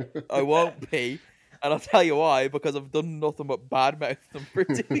won't be. And I'll tell you why, because I've done nothing but badmouth them for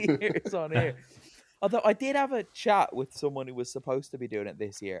 2 years on here. Although I did have a chat with someone who was supposed to be doing it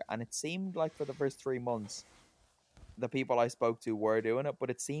this year, and it seemed like for the first 3 months, the people I spoke to were doing it, but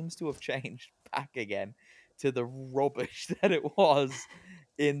it seems to have changed back again to the rubbish that it was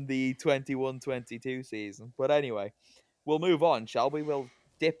in the 21-22 season. But anyway, we'll move on, shall we? We'll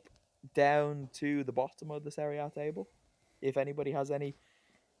dip down to the bottom of the Serie A table. If anybody has any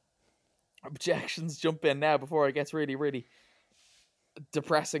objections, jump in now before it gets really, really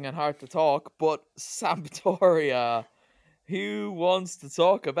depressing and hard to talk. But Sampdoria, who wants to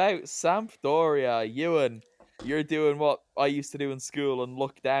talk about Sampdoria? Ewan, you're doing what I used to do in school and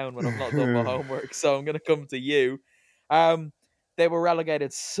look down when I'm not done my homework, so I'm going to come to you. They were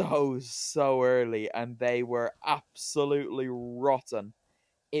relegated so early, and they were absolutely rotten.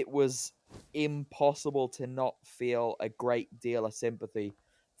 It was impossible to not feel a great deal of sympathy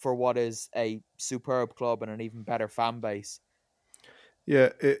for what is a superb club and an even better fan base.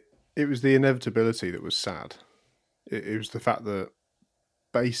 Yeah, it was the inevitability that was sad. It was the fact that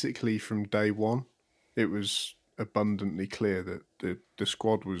basically from day one, it was abundantly clear that the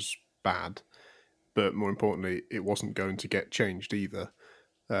squad was bad, but more importantly, it wasn't going to get changed either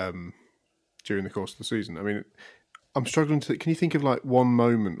during the course of the season. I mean, I'm struggling to... Can you think of like one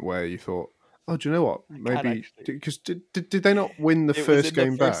moment where you thought, oh, do you know what? Maybe... Because did they not win the first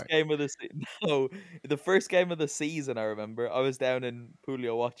game back? No, the first game of the season, I remember. I was down in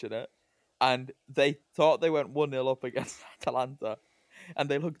Puglia watching it, and they thought they went 1-0 up against Atalanta, and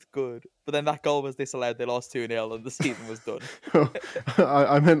they looked good. But then that goal was disallowed. They lost 2-0, and the season was done.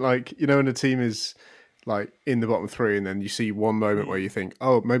 I meant like, you know, when a team is like in the bottom three, and then you see one moment where you think,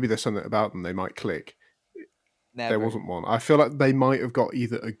 oh, maybe there's something about them, they might click. Never. There wasn't one. I feel like they might have got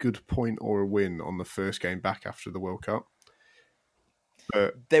either a good point or a win on the first game back after the World Cup.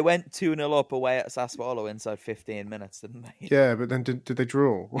 But they went 2-0 up away at Sassuolo inside 15 minutes, didn't they? Yeah, but then did they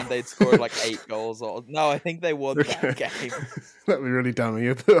draw? And they'd scored like 8 goals. No, I think they won that game. That'd be really damning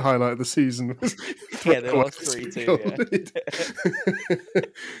if the highlight of the season was... Yeah, they lost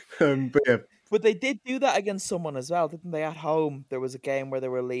 3-2, but yeah. But they did do that against someone as well, didn't they? At home, there was a game where they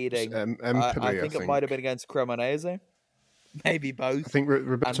were leading. I think it might have been against Cremonese. Maybe both. I think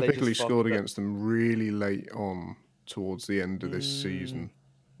Roberto Piccoli scored against them really late on towards the end of this season.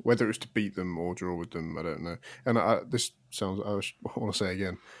 Whether it's to beat them or draw with them, I don't know. And this sounds... I want to say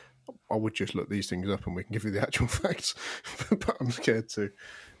again, I would just look these things up and we can give you the actual facts. But I'm scared to.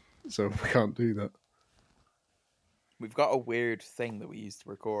 So we can't do that. We've got a weird thing that we used to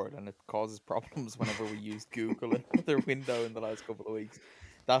record, and it causes problems whenever we use Google in another window in the last couple of weeks.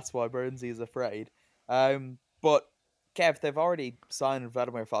 That's why Burnsy is afraid. But, Kev, they've already signed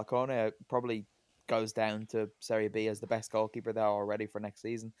Vladimir Falcone. Probably goes down to Serie B as the best goalkeeper there already for next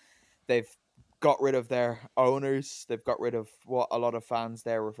season. They've got rid of their owners. They've got rid of what a lot of fans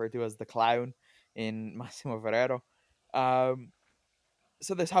there refer to as the clown in Massimo Ferrero.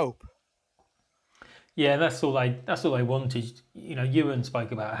 So there's hope. Yeah, that's all they wanted. You know, Ewan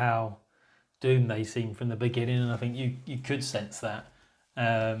spoke about how doomed they seemed from the beginning, and I think you could sense that.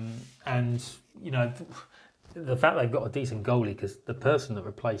 And you know, the fact they've got a decent goalie, because the person that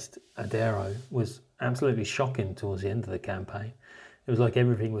replaced Adero was absolutely shocking towards the end of the campaign. It was like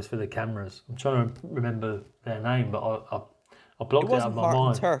everything was for the cameras. I'm trying to remember their name, but I blocked it out of my Martin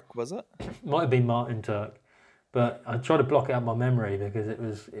mind. Turk, was it? Might have been Martin Turk, but I tried to block it out of my memory because it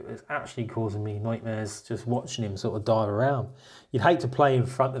was actually causing me nightmares just watching him sort of dive around. You'd hate to play in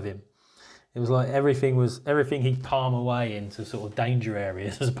front of him. It was like everything he'd palm away into sort of danger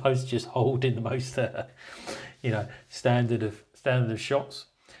areas as opposed to just holding the most, standard of shots.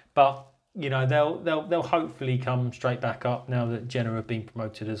 But they'll hopefully come straight back up now that Genoa have been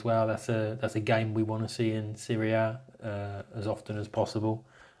promoted as well. That's a game we want to see in Serie A as often as possible.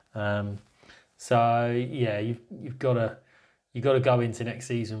 So yeah, you've got to go into next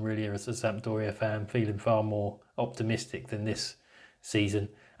season really as a Sampdoria fan feeling far more optimistic than this season.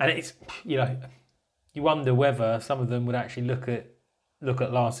 And it's you wonder whether some of them would actually look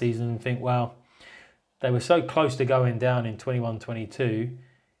at last season and think, well, they were so close to going down in 21-22,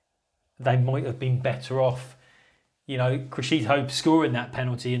 they might have been better off. Rashid Hope scoring that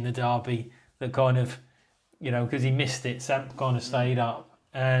penalty in the derby that kind of, because he missed it, Samp kind of stayed up,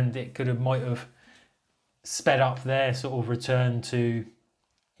 and it might have sped up their sort of return to,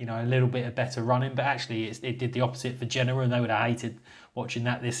 a little bit of better running. But actually, it did the opposite for Genoa, and they would have hated watching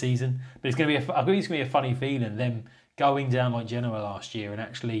that this season. But I think it's going to be a funny feeling, them going down like Genoa last year and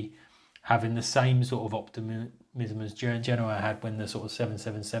actually having the same sort of optimism as Genoa had when the sort of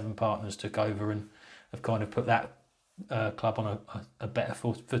 777 partners took over and have kind of put that club on a better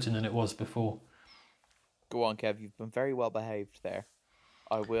footing than it was before. Go on, Kev. You've been very well behaved there.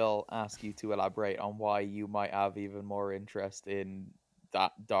 I will ask you to elaborate on why you might have even more interest in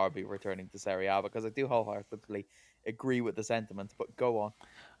that derby returning to Serie A, because I do wholeheartedly agree with the sentiment, but go on.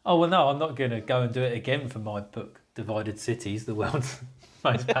 Oh, well, no, I'm not going to go and do it again for my book, Divided Cities, the world's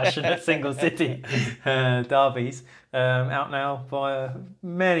most passionate single city derbies, out now via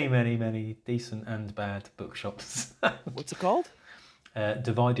many, many, many decent and bad bookshops. What's it called?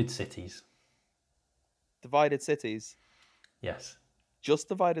 Divided Cities. Divided Cities? Yes. Just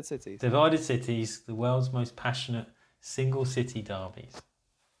Divided Cities? Divided Cities, the world's most passionate single city derbies.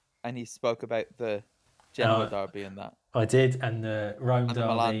 And he spoke about the Genoa derby in that. I did, and the Rome and derby. The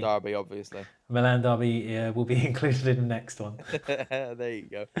Milan derby, obviously. Milan derby will be included in the next one. There you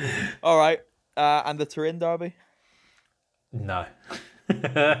go. All right. And the Turin derby? No.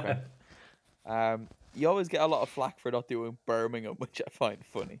 Okay. You always get a lot of flack for not doing Birmingham, which I find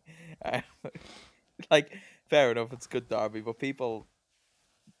funny. Fair enough, it's a good derby, but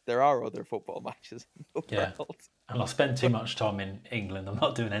there are other football matches in the world. And I spend too much time in England. I'm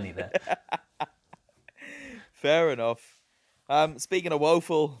not doing any there. Fair enough. Speaking of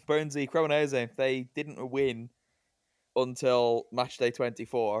woeful, Burnsy, Cremonese, they didn't win until match day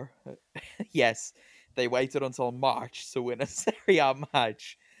 24. Yes, they waited until March to win a Serie A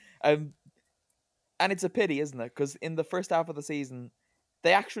match. And it's a pity, isn't it? Because in the first half of the season,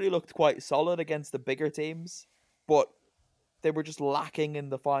 they actually looked quite solid against the bigger teams, but they were just lacking in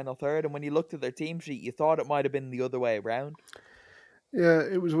the final third. And when you looked at their team sheet, you thought it might have been the other way around. Yeah,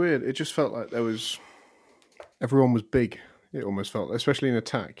 it was weird. It just felt like everyone was big. It almost felt, especially in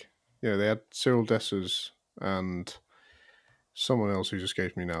attack. They had Cyril Dessers and someone else who's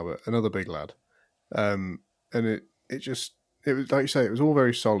escaped me now, but another big lad. And it was, like you say, it was all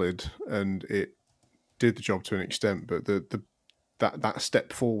very solid and it did the job to an extent, but that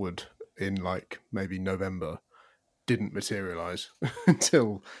step forward in maybe November didn't materialise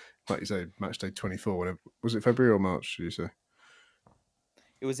until, like you say, match day 24. Was it February or March, did you say?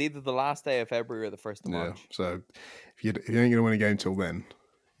 It was either the last day of February or the 1st of March. So if you ain't going to win a game till then,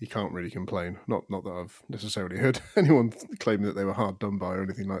 you can't really complain. Not that I've necessarily heard anyone claiming that they were hard done by or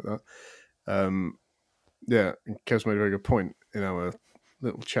anything like that. Kev's made a very good point in our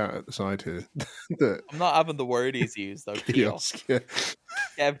little chat at the side here. I'm not having the word he's used, though. Kiosk, yeah.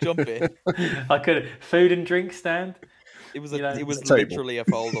 Kev, jump in. I could food and drink stand. It was literally a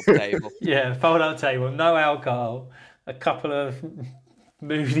fold-up table. Yeah, fold-up table, no alcohol, a couple of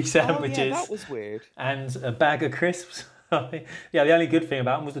movie sandwiches. Oh, yeah, that was weird. And a bag of crisps. Yeah, the only good thing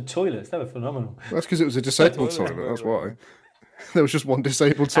about them was the toilets. They were phenomenal. That's because it was a disabled toilet. That's why. There was just one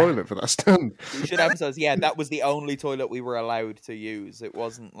disabled toilet for that stand. You should emphasize, that was the only toilet we were allowed to use. It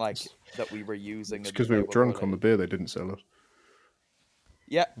wasn't like that we were using. It's because we were drunk on the beer they didn't sell us.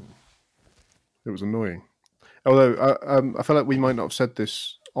 Yeah. It was annoying. Although, I feel like we might not have said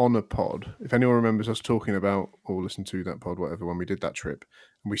this on a pod. If anyone remembers us talking about, or listened to that pod, whatever, when we did that trip,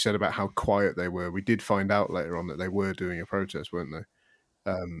 and we said about how quiet they were, we did find out later on that they were doing a protest, weren't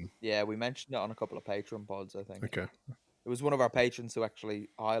they? Yeah, we mentioned it on a couple of Patreon pods, I think. Okay. It was one of our patrons who actually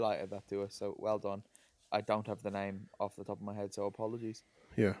highlighted that to us, so well done. I don't have the name off the top of my head, so apologies.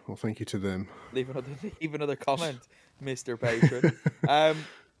 Yeah, well, thank you to them. Leave another comment, Mr. Patron.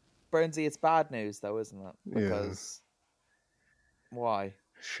 Burnsy, it's bad news though, isn't it? Because why?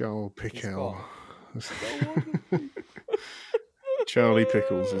 Charles He's Pickell. gone. Charlie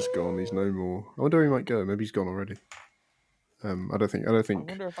Pickles is gone. He's no more. I wonder where he might go. Maybe he's gone already. I don't think. I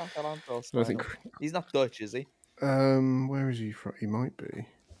wonder if Atalanta's he's not Dutch, is he? Where is he from? He might be.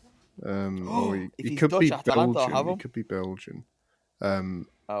 Or he could Dutch, be Atalanta Belgian. He could be Belgian.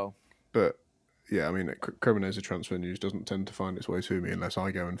 But yeah, I mean, Cremonese transfer news doesn't tend to find its way to me unless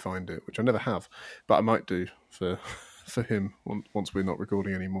I go and find it, which I never have. But I might do for him once we're not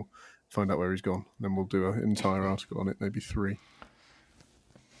recording anymore. Find out where he's gone. Then we'll do an entire article on it, maybe 3.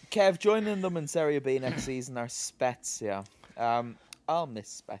 Kev, joining them in Serie B next season are Spezia. I'll miss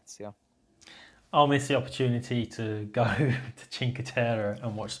Spezia. I'll miss the opportunity to go to Cinque Terre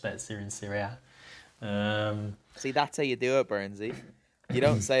and watch Spezia in Serie A. See, that's how you do it, Burnsy. You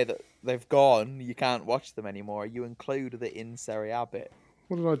don't say that they've gone, you can't watch them anymore. You include the in Serie A bit.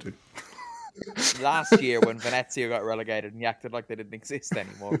 What did I do? Last year when Venezia got relegated and you acted like they didn't exist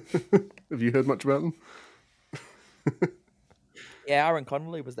anymore. Have you heard much about them? Yeah, Aaron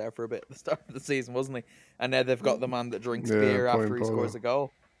Connolly was there for a bit at the start of the season, wasn't he? And now they've got the man that drinks beer after he scores a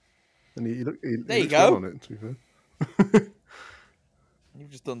goal. And he looks go. well on it, to be fair.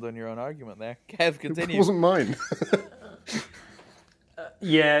 You've just done your own argument there. Kev, continue. It wasn't mine.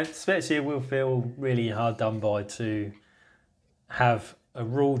 Yeah, Spezia will feel really hard done by to have a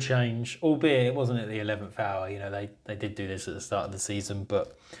rule change, albeit it wasn't at the 11th hour. You know, they did do this at the start of the season,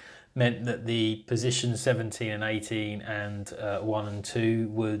 but meant that the positions 17 and 18 and 1 and 2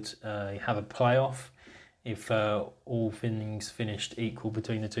 would have a playoff if all things finished equal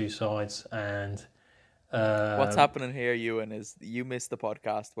between the two sides. And what's happening here, Ewan, is you missed the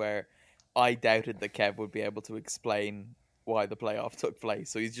podcast where I doubted that Kev would be able to explain why the playoff took place.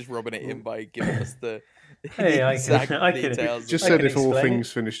 So he's just rubbing it in by giving us the exact details. Just said if all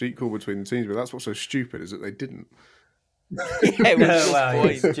things finished equal between the teams, but that's what's so stupid is that they didn't. It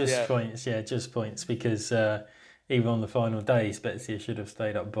was just points. Just points, because even on the final day, Spezia should have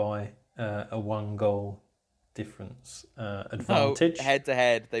stayed up by a 1-goal difference advantage. No, head to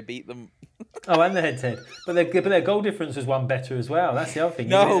head, they beat them. And the head to head, but their goal difference was one better as well. That's the other thing.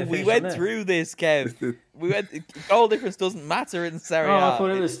 No, we went through this, Kev. Goal difference doesn't matter in Serie A. I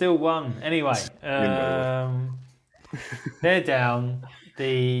thought it was still 1. Anyway, they're down.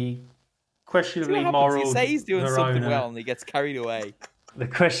 The questionably moral. You say he's doing Verona, something well, and he gets carried away. The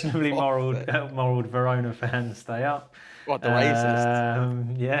questionably moral Verona fans stay up. What, the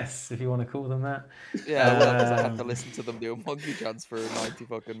racist? Yes, if you want to call them that. Yeah, well, because I had to listen to them do monkey chants for 90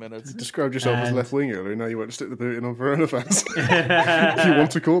 fucking minutes. You described yourself as left wing earlier, now you want to stick the boot in on Verona fans. If you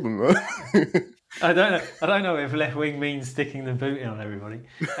want to call them that. I don't know if left wing means sticking the boot in on everybody.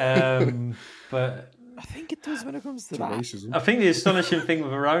 But I think it does when it comes to that. Racism. I think the astonishing thing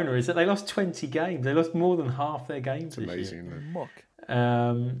with Verona is that they lost 20 games. They lost more than half their games. It's amazing, isn't it? Muck.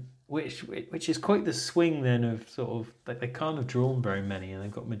 Which is quite the swing then of sort of they can't have drawn very many, and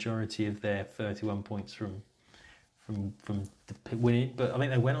they've got majority of their 31 points from the winning. But I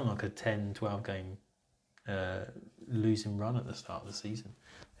think they went on like a 10-12 game losing run at the start of the season.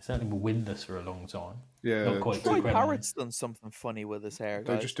 They certainly were winless for a long time. Yeah, not quite. Troy Parrott's done something funny with his hair.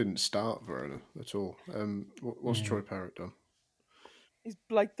 They just didn't start Verona at all. What's Troy Parrott done? He's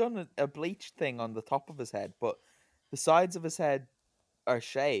like done a bleach thing on the top of his head, but the sides of his head are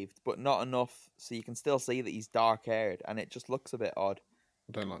shaved, but not enough so you can still see that he's dark haired, and it just looks a bit odd.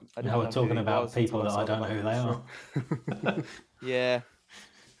 I don't like. Now we're talking about people that I don't know who they are. Yeah.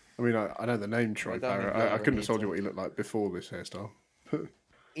 I mean, I know the name Troy Parrott. I couldn't have told you what he looked like before this hairstyle.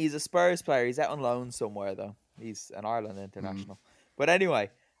 He's a Spurs player. He's out on loan somewhere, though. He's an Ireland international. But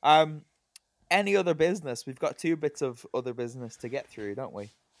anyway, any other business? We've got 2 bits of other business to get through, don't we?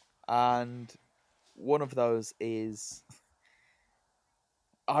 And one of those is...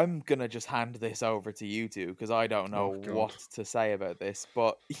 I'm going to just hand this over to you two because I don't know what to say about this.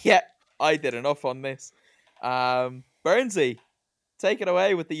 But yeah, I did enough on this. Burnsy, take it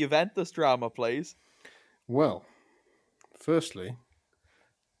away with the Juventus drama, please. Well, firstly,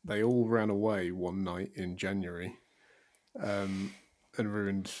 they all ran away one night in January and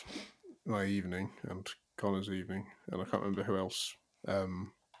ruined my evening and Connor's evening. And I can't remember who else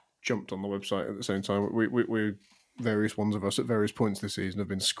jumped on the website at the same time. We various ones of us at various points this season have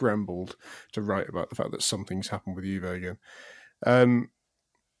been scrambled to write about the fact that something's happened with Juve again. Do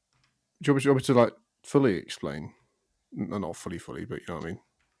you want me to like fully explain? No, not fully, but you know what I mean?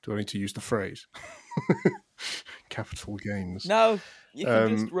 Do I need to use the phrase? Capital gains. No, you can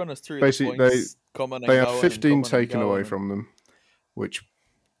just run us through basically, the points coming and they had going 15 taken away from them, which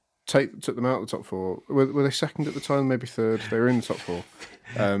took them out of the top four. Were they second at the time? Maybe third. They were in the top four.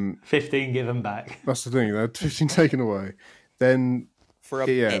 15 given back. That's the thing. They had 15 taken away. Then for a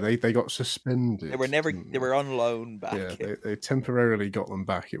bit. they got suspended. They were on loan back. Yeah, they temporarily got them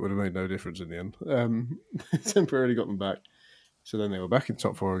back. It would have made no difference in the end. Temporarily got them back. So then they were back in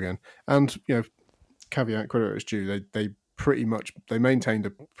top four again. And, caveat, credit is due, they pretty much, they maintained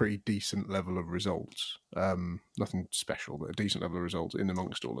a pretty decent level of results. Nothing special, but a decent level of results in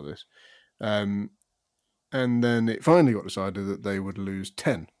amongst all of this. And then it finally got decided that they would lose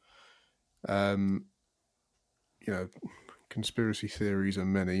 10. Conspiracy theories are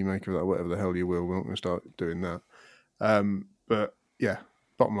many. Make of that whatever the hell you will. We're not going to start doing that. But yeah,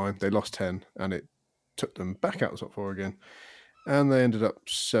 bottom line, they lost 10 and it took them back out of the top four again. And they ended up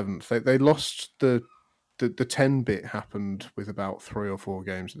 7th. They lost the 10 bit happened with about 3 or 4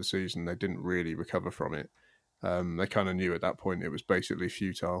 games of the season. They didn't really recover from it. They kind of knew at that point it was basically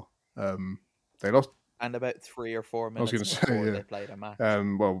futile. They lost. And about 3 or 4 minutes before they played a match.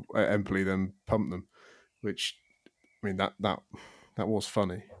 Empoli then pumped them, which, I mean, that was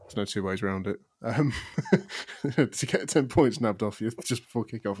funny. There's no two ways around it. To get 10 points nabbed off you just before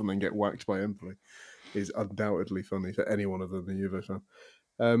kick-off and then get whacked by Empoli is undoubtedly funny for anyone other than a Juve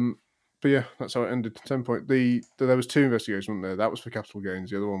fan. But yeah, that's how it ended. 10 point. There was 2 investigations, weren't there? That was for capital gains.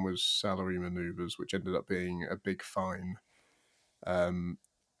 The other one was salary manoeuvres, which ended up being a big fine, and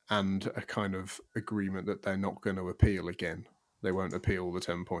a kind of agreement that they're not going to appeal again. They won't appeal the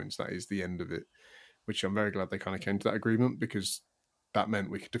 10 points. That is the end of it. Which I'm very glad they kind of came to that agreement, because that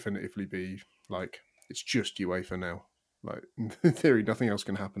meant we could definitively be like, it's just UEFA now. Like, in theory, nothing else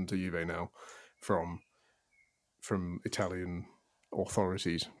can happen to Juve now from Italian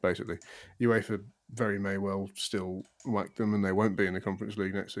authorities, basically. UEFA very may well still whack them, and they won't be in the Conference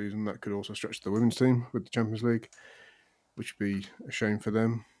League next season. That could also stretch the women's team with the Champions League, which would be a shame for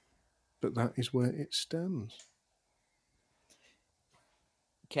them. But that is where it stands.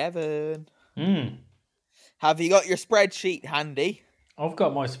 Kevin, have you got your spreadsheet handy? I've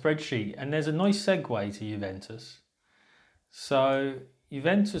got my spreadsheet, and there's a nice segue to Juventus. So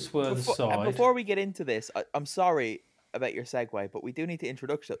Juventus were the side. Before we get into this, I'm sorry about your segue, but we do need to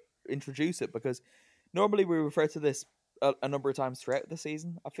introduce it, because normally we refer to this a number of times throughout the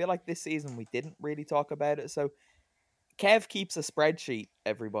season. I feel like this season we didn't really talk about it. So Kev keeps a spreadsheet,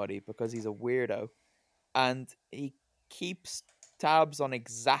 everybody, because he's a weirdo, and he keeps tabs on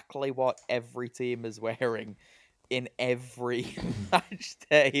exactly what every team is wearing in every match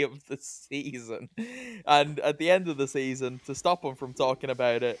day of the season. And at the end of the season, to stop him from talking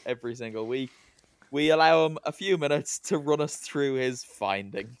about it every single week, we allow him a few minutes to run us through his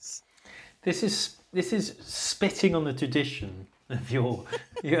findings. This is spitting on the tradition of your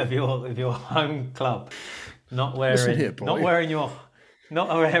home club, not wearing your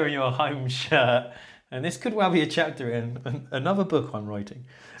home shirt. And this could well be a chapter in another book I'm writing.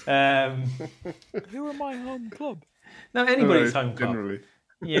 Who are my home club? No, anybody's home club. Generally.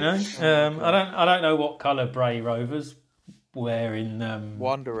 I don't know what colour Bray Rovers wear in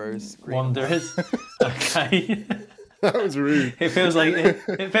Wanderers. Wanderers. Okay. That was rude. It feels like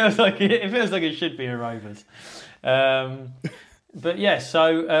it should be a Rovers. But yeah,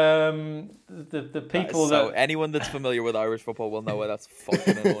 so the people so anyone that's familiar with Irish football will know why that's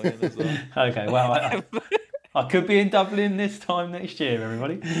fucking annoying as well. Okay, well, I could be in Dublin this time next year,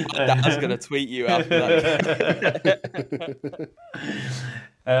 everybody. Dad's going to tweet you after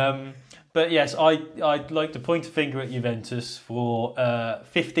that. But yes, I'd like to point a finger at Juventus for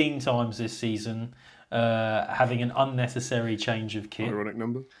 15 times this season having an unnecessary change of kit. Ironic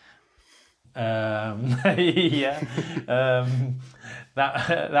number. Yeah.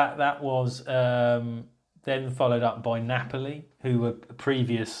 That was then followed up by Napoli, who were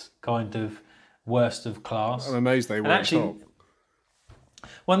previous kind of worst of class. I'm amazed they weren't top.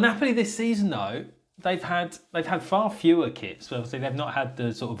 Well, Napoli this season though, they've had far fewer kits. Obviously, they've not had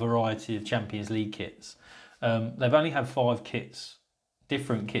the sort of variety of Champions League kits. They've only had 5 kits,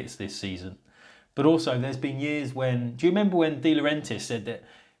 different kits this season. But also, there's been years when... Do you remember when De Laurentiis said that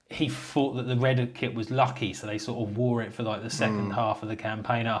he thought that the red kit was lucky, so they sort of wore it for like the second half of the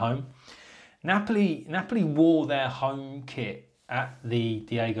campaign at home? Napoli wore their home kit at the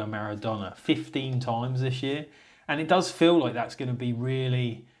Diego Maradona 15 times this year, and it does feel like that's going to be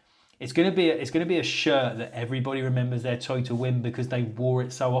really... It's going to be a shirt that everybody remembers their total win because they wore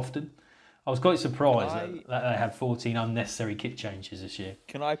it so often. I was quite surprised that they had 14 unnecessary kit changes this year.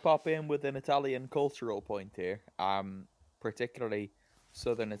 Can I pop in with an Italian cultural point here? Particularly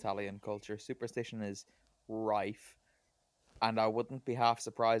Southern Italian culture. Superstition is rife, and I wouldn't be half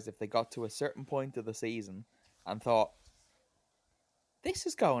surprised if they got to a certain point of the season and thought, this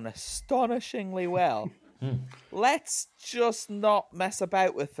is going astonishingly well. Let's just not mess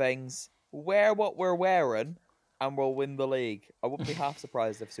about with things, wear what we're wearing, and we'll win the league. I wouldn't be half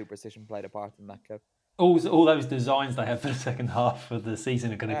surprised if superstition played a part in that, Kev. All those designs they have for the second half of the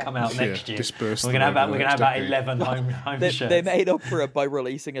season are going to come out next year. Disperse We're going to have about 11 home shirts. They made up for it by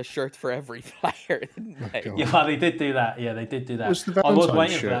releasing a shirt for every player, didn't they? Yeah, well, they did do that. Yeah, they did do that. Was the I was Valentine's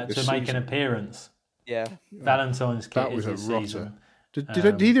waiting for shirt that to this make season? an appearance. Yeah. Valentine's kit That was is a this rotter. season.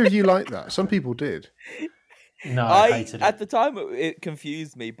 Did either of you like that? Some people did. No, I hated At it. the time, it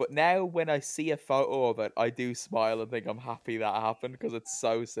confused me, but now when I see a photo of it, I do smile and think I'm happy that happened because it's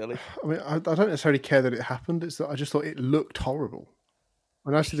so silly. I mean, I don't necessarily care that it happened. It's that I just thought it looked horrible.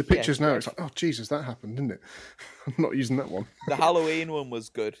 When I see the pictures now, it's like, oh, Jesus, that happened, didn't it? I'm not using that one. The Halloween one was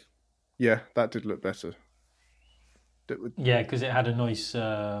good. Yeah, that did look better. Yeah, because it had a nice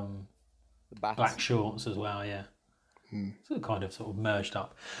The bats. black shorts as well, yeah. So it kind of sort of merged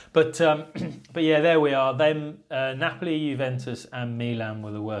up. But yeah, there we are. Then Napoli, Juventus and Milan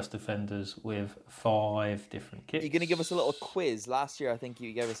were the worst offenders with 5 different kits. Are you going to give us a little quiz? Last year, I think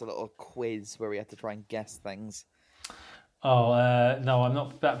you gave us a little quiz where we had to try and guess things. Oh, no, I'm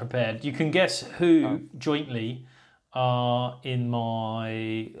not that prepared. You can guess who jointly are in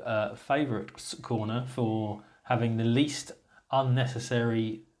my favourites corner for having the least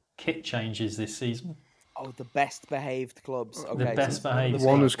unnecessary kit changes this season. Oh, the best behaved clubs. Okay, The best behaved.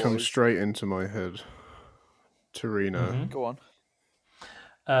 One has come straight into my head. Torino. Go on.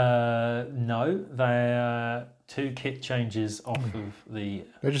 No, they're 2 kit changes off of the...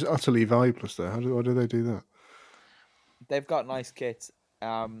 They're just utterly vibeless there. Why do they do that? They've got nice kits.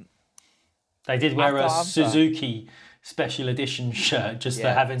 They did wear a Suzuki special edition shirt just for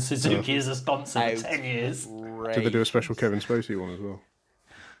having Suzuki as a sponsor for 10 years. Great. Did they do a special Kevin Spacey one as well?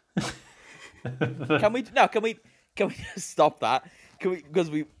 Can we just stop that? Because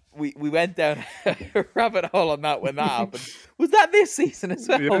we went down a rabbit hole on that when that happened. Was that this season as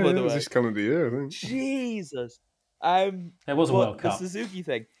well? Yeah, by it the was way? this calendar year, I think. Jesus. There was a World Cup. The Suzuki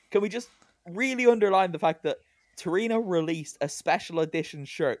thing. Can we just really underline the fact that Torino released a special edition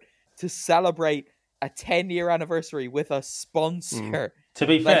shirt to celebrate a 10-year anniversary with a sponsor? To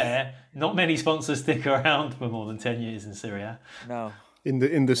be fair, not many sponsors stick around for more than 10 years in Serie A. No.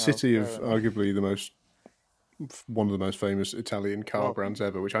 In the city of arguably one of the most famous Italian car brands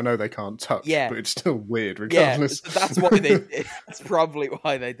ever, which I know they can't touch, but it's still weird regardless. Yeah, that's why that's probably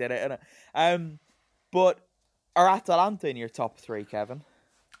why they did it, isn't it? But are Atalanta in your top 3, Kevin?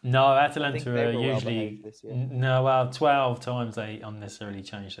 No, Atalanta they are were usually... this year. No, well, 12 times they unnecessarily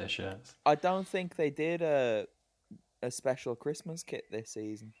changed their shirts. I don't think they did a special Christmas kit this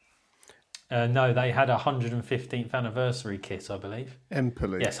season. No, they had a 115th anniversary kit, I believe.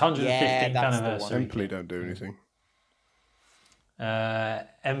 Empoli. Yes, 115th that's the anniversary. one. Empoli don't do anything.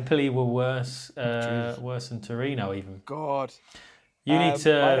 Empoli were worse than Torino even. God. You need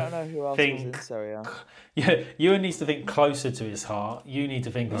to I don't know who else think. was in Serie A. Yeah, Ewan needs to think closer to his heart. You need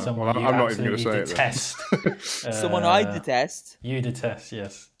to think of someone you I'm not even absolutely gonna say it detest. Someone I detest. You detest,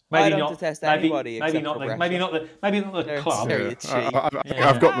 yes. I don't detest anybody maybe except not for the maybe not the They're club. very Yeah. cheap. I think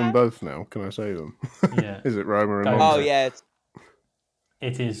I've got them both now. Can I say them? Yeah, Is it Roma and Go. Monza? Oh yeah,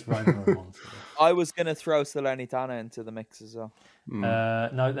 it is Roma and Monza. I was gonna throw Salernitana into the mix as well.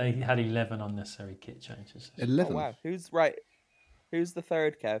 No, they had 11 unnecessary kit changes. 11. Oh wow, who's the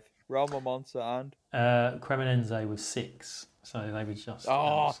third, Kev? Roma, Monza, and Cremonense was 6, so they were just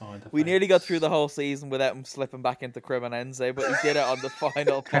outside. we nearly got through the whole season without him slipping back into Cremonense, but he did it on the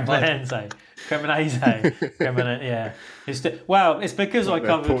final pod. Cremonense, yeah. It's because I They're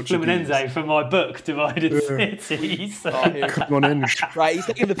covered Portuguese. Fluminense for my book, Divided Cities. Oh, here. Come on in. Right, he's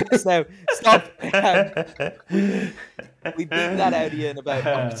taking the piss now. Stop. We beat that out of you in about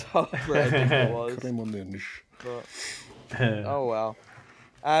October, I think it was. Come on in. But, oh well.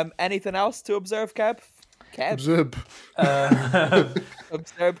 Anything else to observe, Kev? Zub.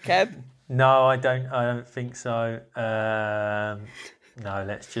 Observe, Kev? No, I don't think so. No,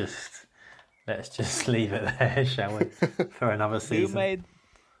 let's just leave it there, shall we? For another season.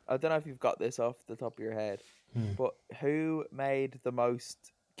 I don't know if you've got this off the top of your head, but who made the most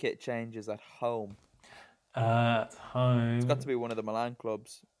kit changes at home? At home. It's got to be one of the Milan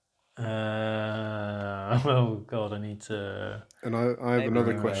clubs. Oh God, I need to. And I have Maybe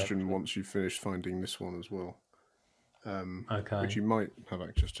another we question will. once you finish finding this one as well. Okay. Which you might have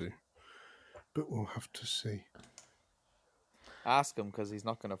access to. But we'll have to see. Ask him because he's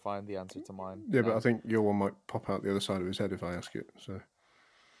not going to find the answer to mine. Yeah, but I think your one might pop out the other side of his head if I ask it. So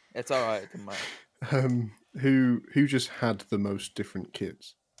It's all right. It doesn't matter. Who just had the most different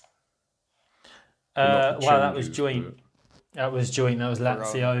kits? Not the That was changes, joint. That was joint. That was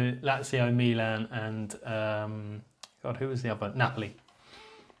Verona. Lazio, Milan, and God, who was the other? Napoli.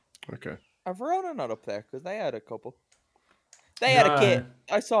 Okay. Are Verona not up there? Because they had a couple. They had a kit.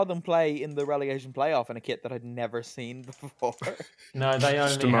 I saw them play in the relegation playoff in a kit that I'd never seen before. No, they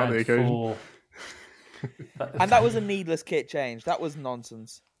Just only about the had occasion. 4. And that was a needless kit change. That was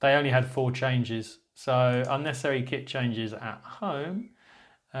nonsense. They only had 4 changes. So unnecessary kit changes at home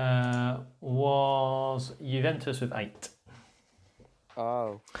was Juventus with 8.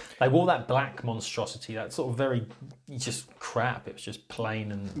 Oh. They wore that black monstrosity. That sort of very just crap. It was just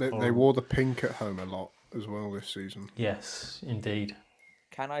plain and. They wore the pink at home a lot as well this season. Yes, indeed.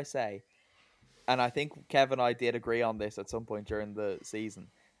 Can I say, and I think Kev and I did agree on this at some point during the season,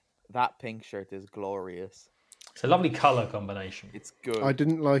 that pink shirt is glorious. It's a lovely colour combination. It's good. I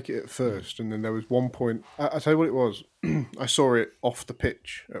didn't like it at first, and then there was one point. I tell you what it was. I saw it off the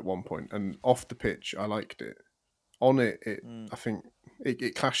pitch at one point, and off the pitch, I liked it. On it, I think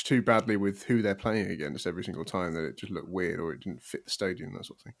it clashed too badly with who they're playing against every single time that it just looked weird or it didn't fit the stadium, that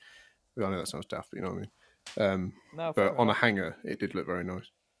sort of thing. I know that sounds daft, but you know what I mean. No, but on a hanger, it did look very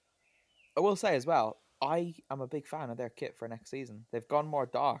nice. I will say as well, I am a big fan of their kit for next season. They've gone more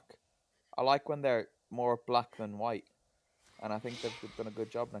dark. I like when they're more black than white, and I think they've done a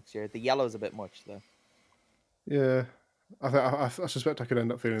good job next year. The yellow's a bit much though. Yeah, I suspect I could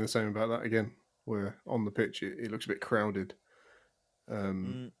end up feeling the same about that again. Where on the pitch it looks a bit crowded.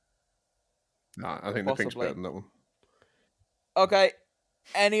 Nah, I think the pink's better than that one. Okay,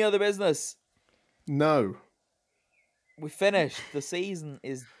 any other business? No. We finished. The season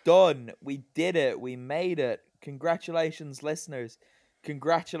is done. We did it. We made it. Congratulations, listeners.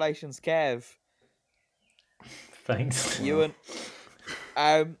 Congratulations, Kev. Thanks. Ewan.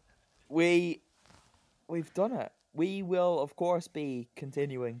 We've done it. We will, of course, be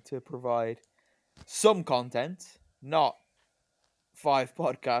continuing to provide some content, not 5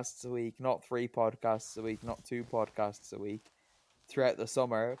 podcasts a week, not 3 podcasts a week, not 2 podcasts a week throughout the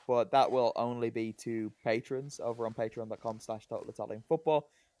summer, but that will only be to patrons over on patreon.com/totalitalianfootball.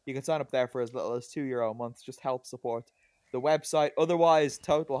 You can sign up there for as little as €2 a month. Just help support the website. Otherwise,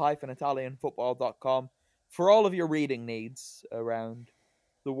 total-italianfootball.com for all of your reading needs around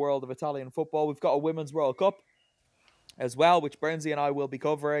the world of Italian football. We've got a Women's World Cup as well, which Bernsey and I will be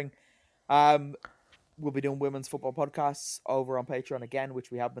covering. We'll be doing women's football podcasts over on Patreon again,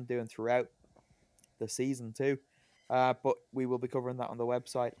 which we have been doing throughout the season too. But we will be covering that on the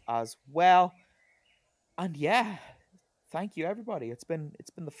website as well. And yeah, thank you everybody. It's been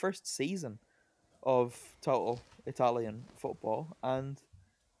the first season of Total Italian Football, and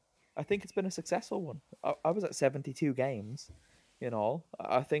I think it's been a successful one. I was at 72 games in all.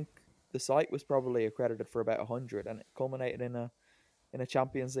 I think the site was probably accredited for about 100, and it culminated in a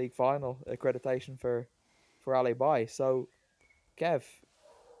Champions League final accreditation for Ali Bai. So, Kev,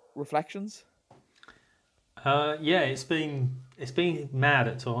 reflections? Yeah, it's been mad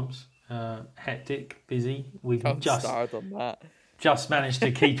at times, hectic, busy. We've just managed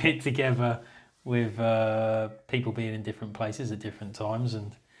to keep it together with people being in different places at different times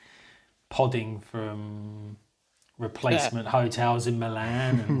and podding from replacement hotels in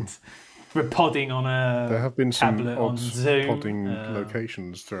Milan and podding on a there have been some tablet odd on Zoom. podding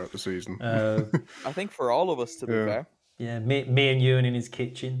locations throughout the season. I think for all of us, to be fair. Yeah, me and Ewan in his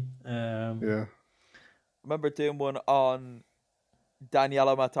kitchen. Yeah. I remember doing one on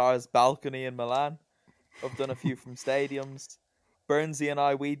Daniela Matar's balcony in Milan. I've done a few from stadiums. Bernsey and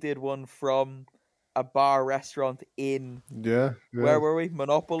I, we did one from a bar restaurant in... Yeah. Where were we?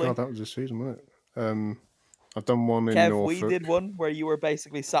 Monopoly? God, that was this season, wasn't it? I've done one in Kev, Norfolk. we did one where you were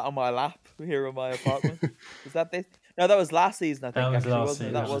basically sat on my lap here in my apartment. Was that this? No, that was last season, I think. That was actually, last wasn't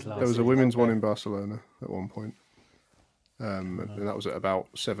it? season. There was a women's one in Barcelona at one point. And that was at about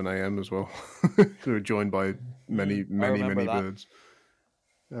 7 a.m. as well. We were joined by many birds.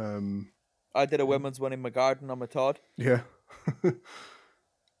 I did a women's one in my garden on my Todd. Yeah.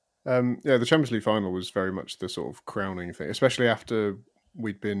 Yeah, the Champions League final was very much the sort of crowning thing, especially after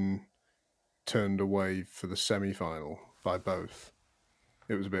we'd been turned away for the semi-final by both.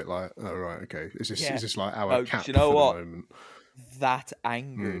 It was a bit like, oh, right, okay. Is this like our cap you know for what? the moment? That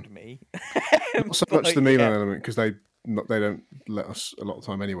angered me. Not so much the Milan element, because they don't let us a lot of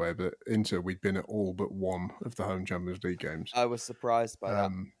time anyway, but Inter, we'd been at all but one of the home Champions League games. I was surprised by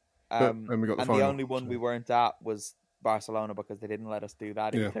that. And we got the final, the only one we weren't at was Barcelona because they didn't let us do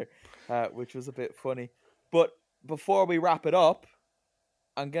that either, which was a bit funny. But before we wrap it up,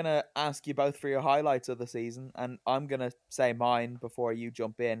 I'm going to ask you both for your highlights of the season, and I'm going to say mine before you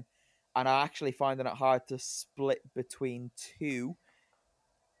jump in. And I actually finding it hard to split between two.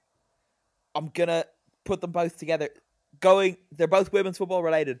 I'm going to put them both together. They're both women's football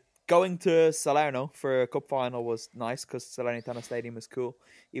related. Going to Salerno for a cup final was nice because Salernitana Stadium is cool,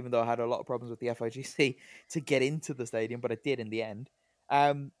 even though I had a lot of problems with the FIGC to get into the stadium, but I did in the end.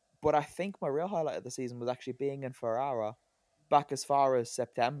 But I think my real highlight of the season was actually being in Ferrara back as far as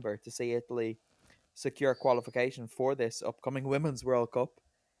September to see Italy secure qualification for this upcoming Women's World Cup.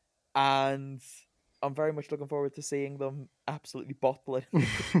 And I'm very much looking forward to seeing them absolutely bottle it in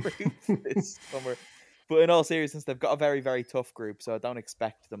the group this summer. But in all seriousness, they've got a very, very tough group, so I don't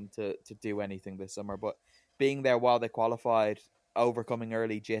expect them to do anything this summer. But being there while they qualified, overcoming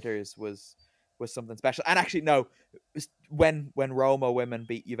early jitters was something special. And actually, no, when Roma women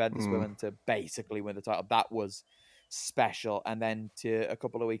beat Juventus women to basically win the title, that was special. And then to a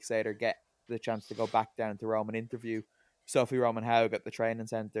couple of weeks later get the chance to go back down to Rome and interview Sophie Roman Haug at the training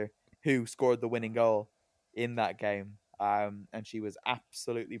centre, who scored the winning goal in that game. And she was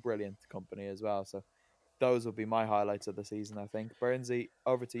absolutely brilliant company as well. So those will be my highlights of the season, I think. Burnsy,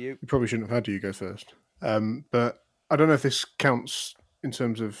 over to you. You probably shouldn't have had you go first. But I don't know if this counts in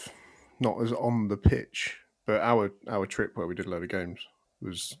terms of not as on the pitch, but our trip where we did a load of games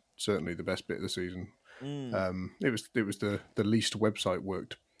was certainly the best bit of the season. It was the least website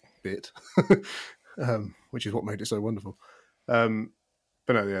worked bit, which is what made it so wonderful. But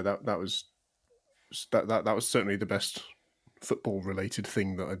no, yeah, that was certainly the best football related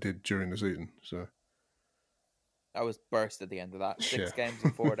thing that I did during the season. So I was burst at the end of that. 6 games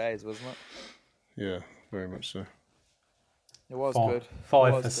in 4 days, wasn't it? Yeah, very much so. It was good.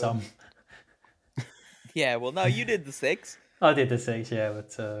 Five was for good. some. Yeah, well, no, you did the 6. I did the 6, yeah,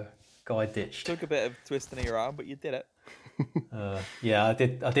 but guy ditched. Took a bit of twisting of your arm, but you did it. Yeah, I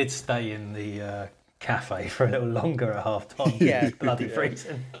did stay in the cafe for a little longer at half time. Yeah. Bloody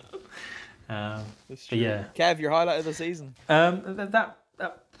freezing. That's true. But yeah. Kev, your highlight of the season? That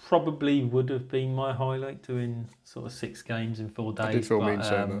probably would have been my highlight, doing sort of 6 games in 4 days. I did feel mean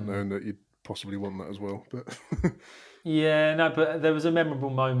saying that, knowing that you'd possibly want that as well. But yeah, no, but there was a memorable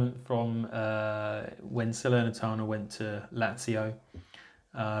moment from when Salernitana went to Lazio.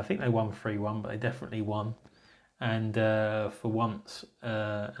 I think they won 3-1, but they definitely won. And for once,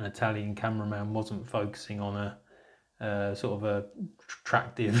 an Italian cameraman wasn't focusing on a sort of a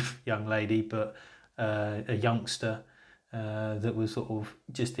attractive young lady, but a youngster that was sort of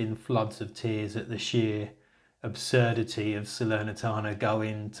just in floods of tears at the sheer absurdity of Salernitana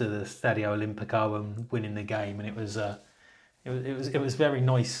going to the Stadio Olimpico and winning the game. And it was very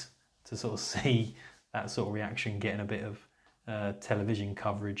nice to sort of see that sort of reaction getting a bit of television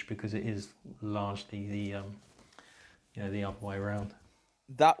coverage, because it is largely the other way around.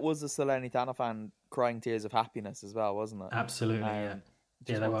 That was a Salernitana fan crying tears of happiness as well, wasn't it? Absolutely, yeah.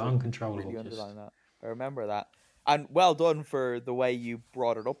 Yeah, they were uncontrollable. Really underline that. I remember that. And well done for the way you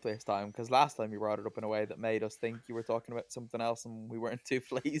brought it up this time, because last time you brought it up in a way that made us think you were talking about something else and we weren't too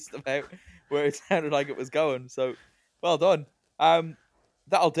pleased about where it sounded like it was going. So, well done.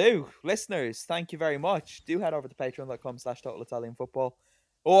 That'll do. Listeners, thank you very much. Do head over to patreon.com/Total Italian Football,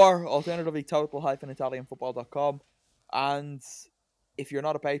 or alternatively total-italianfootball.com. And if you're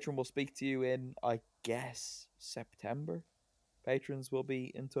not a patron, we'll speak to you in, I guess, September. Patrons will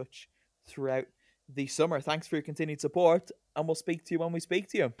be in touch throughout the summer. Thanks for your continued support, and we'll speak to you when we speak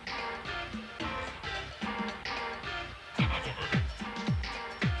to you.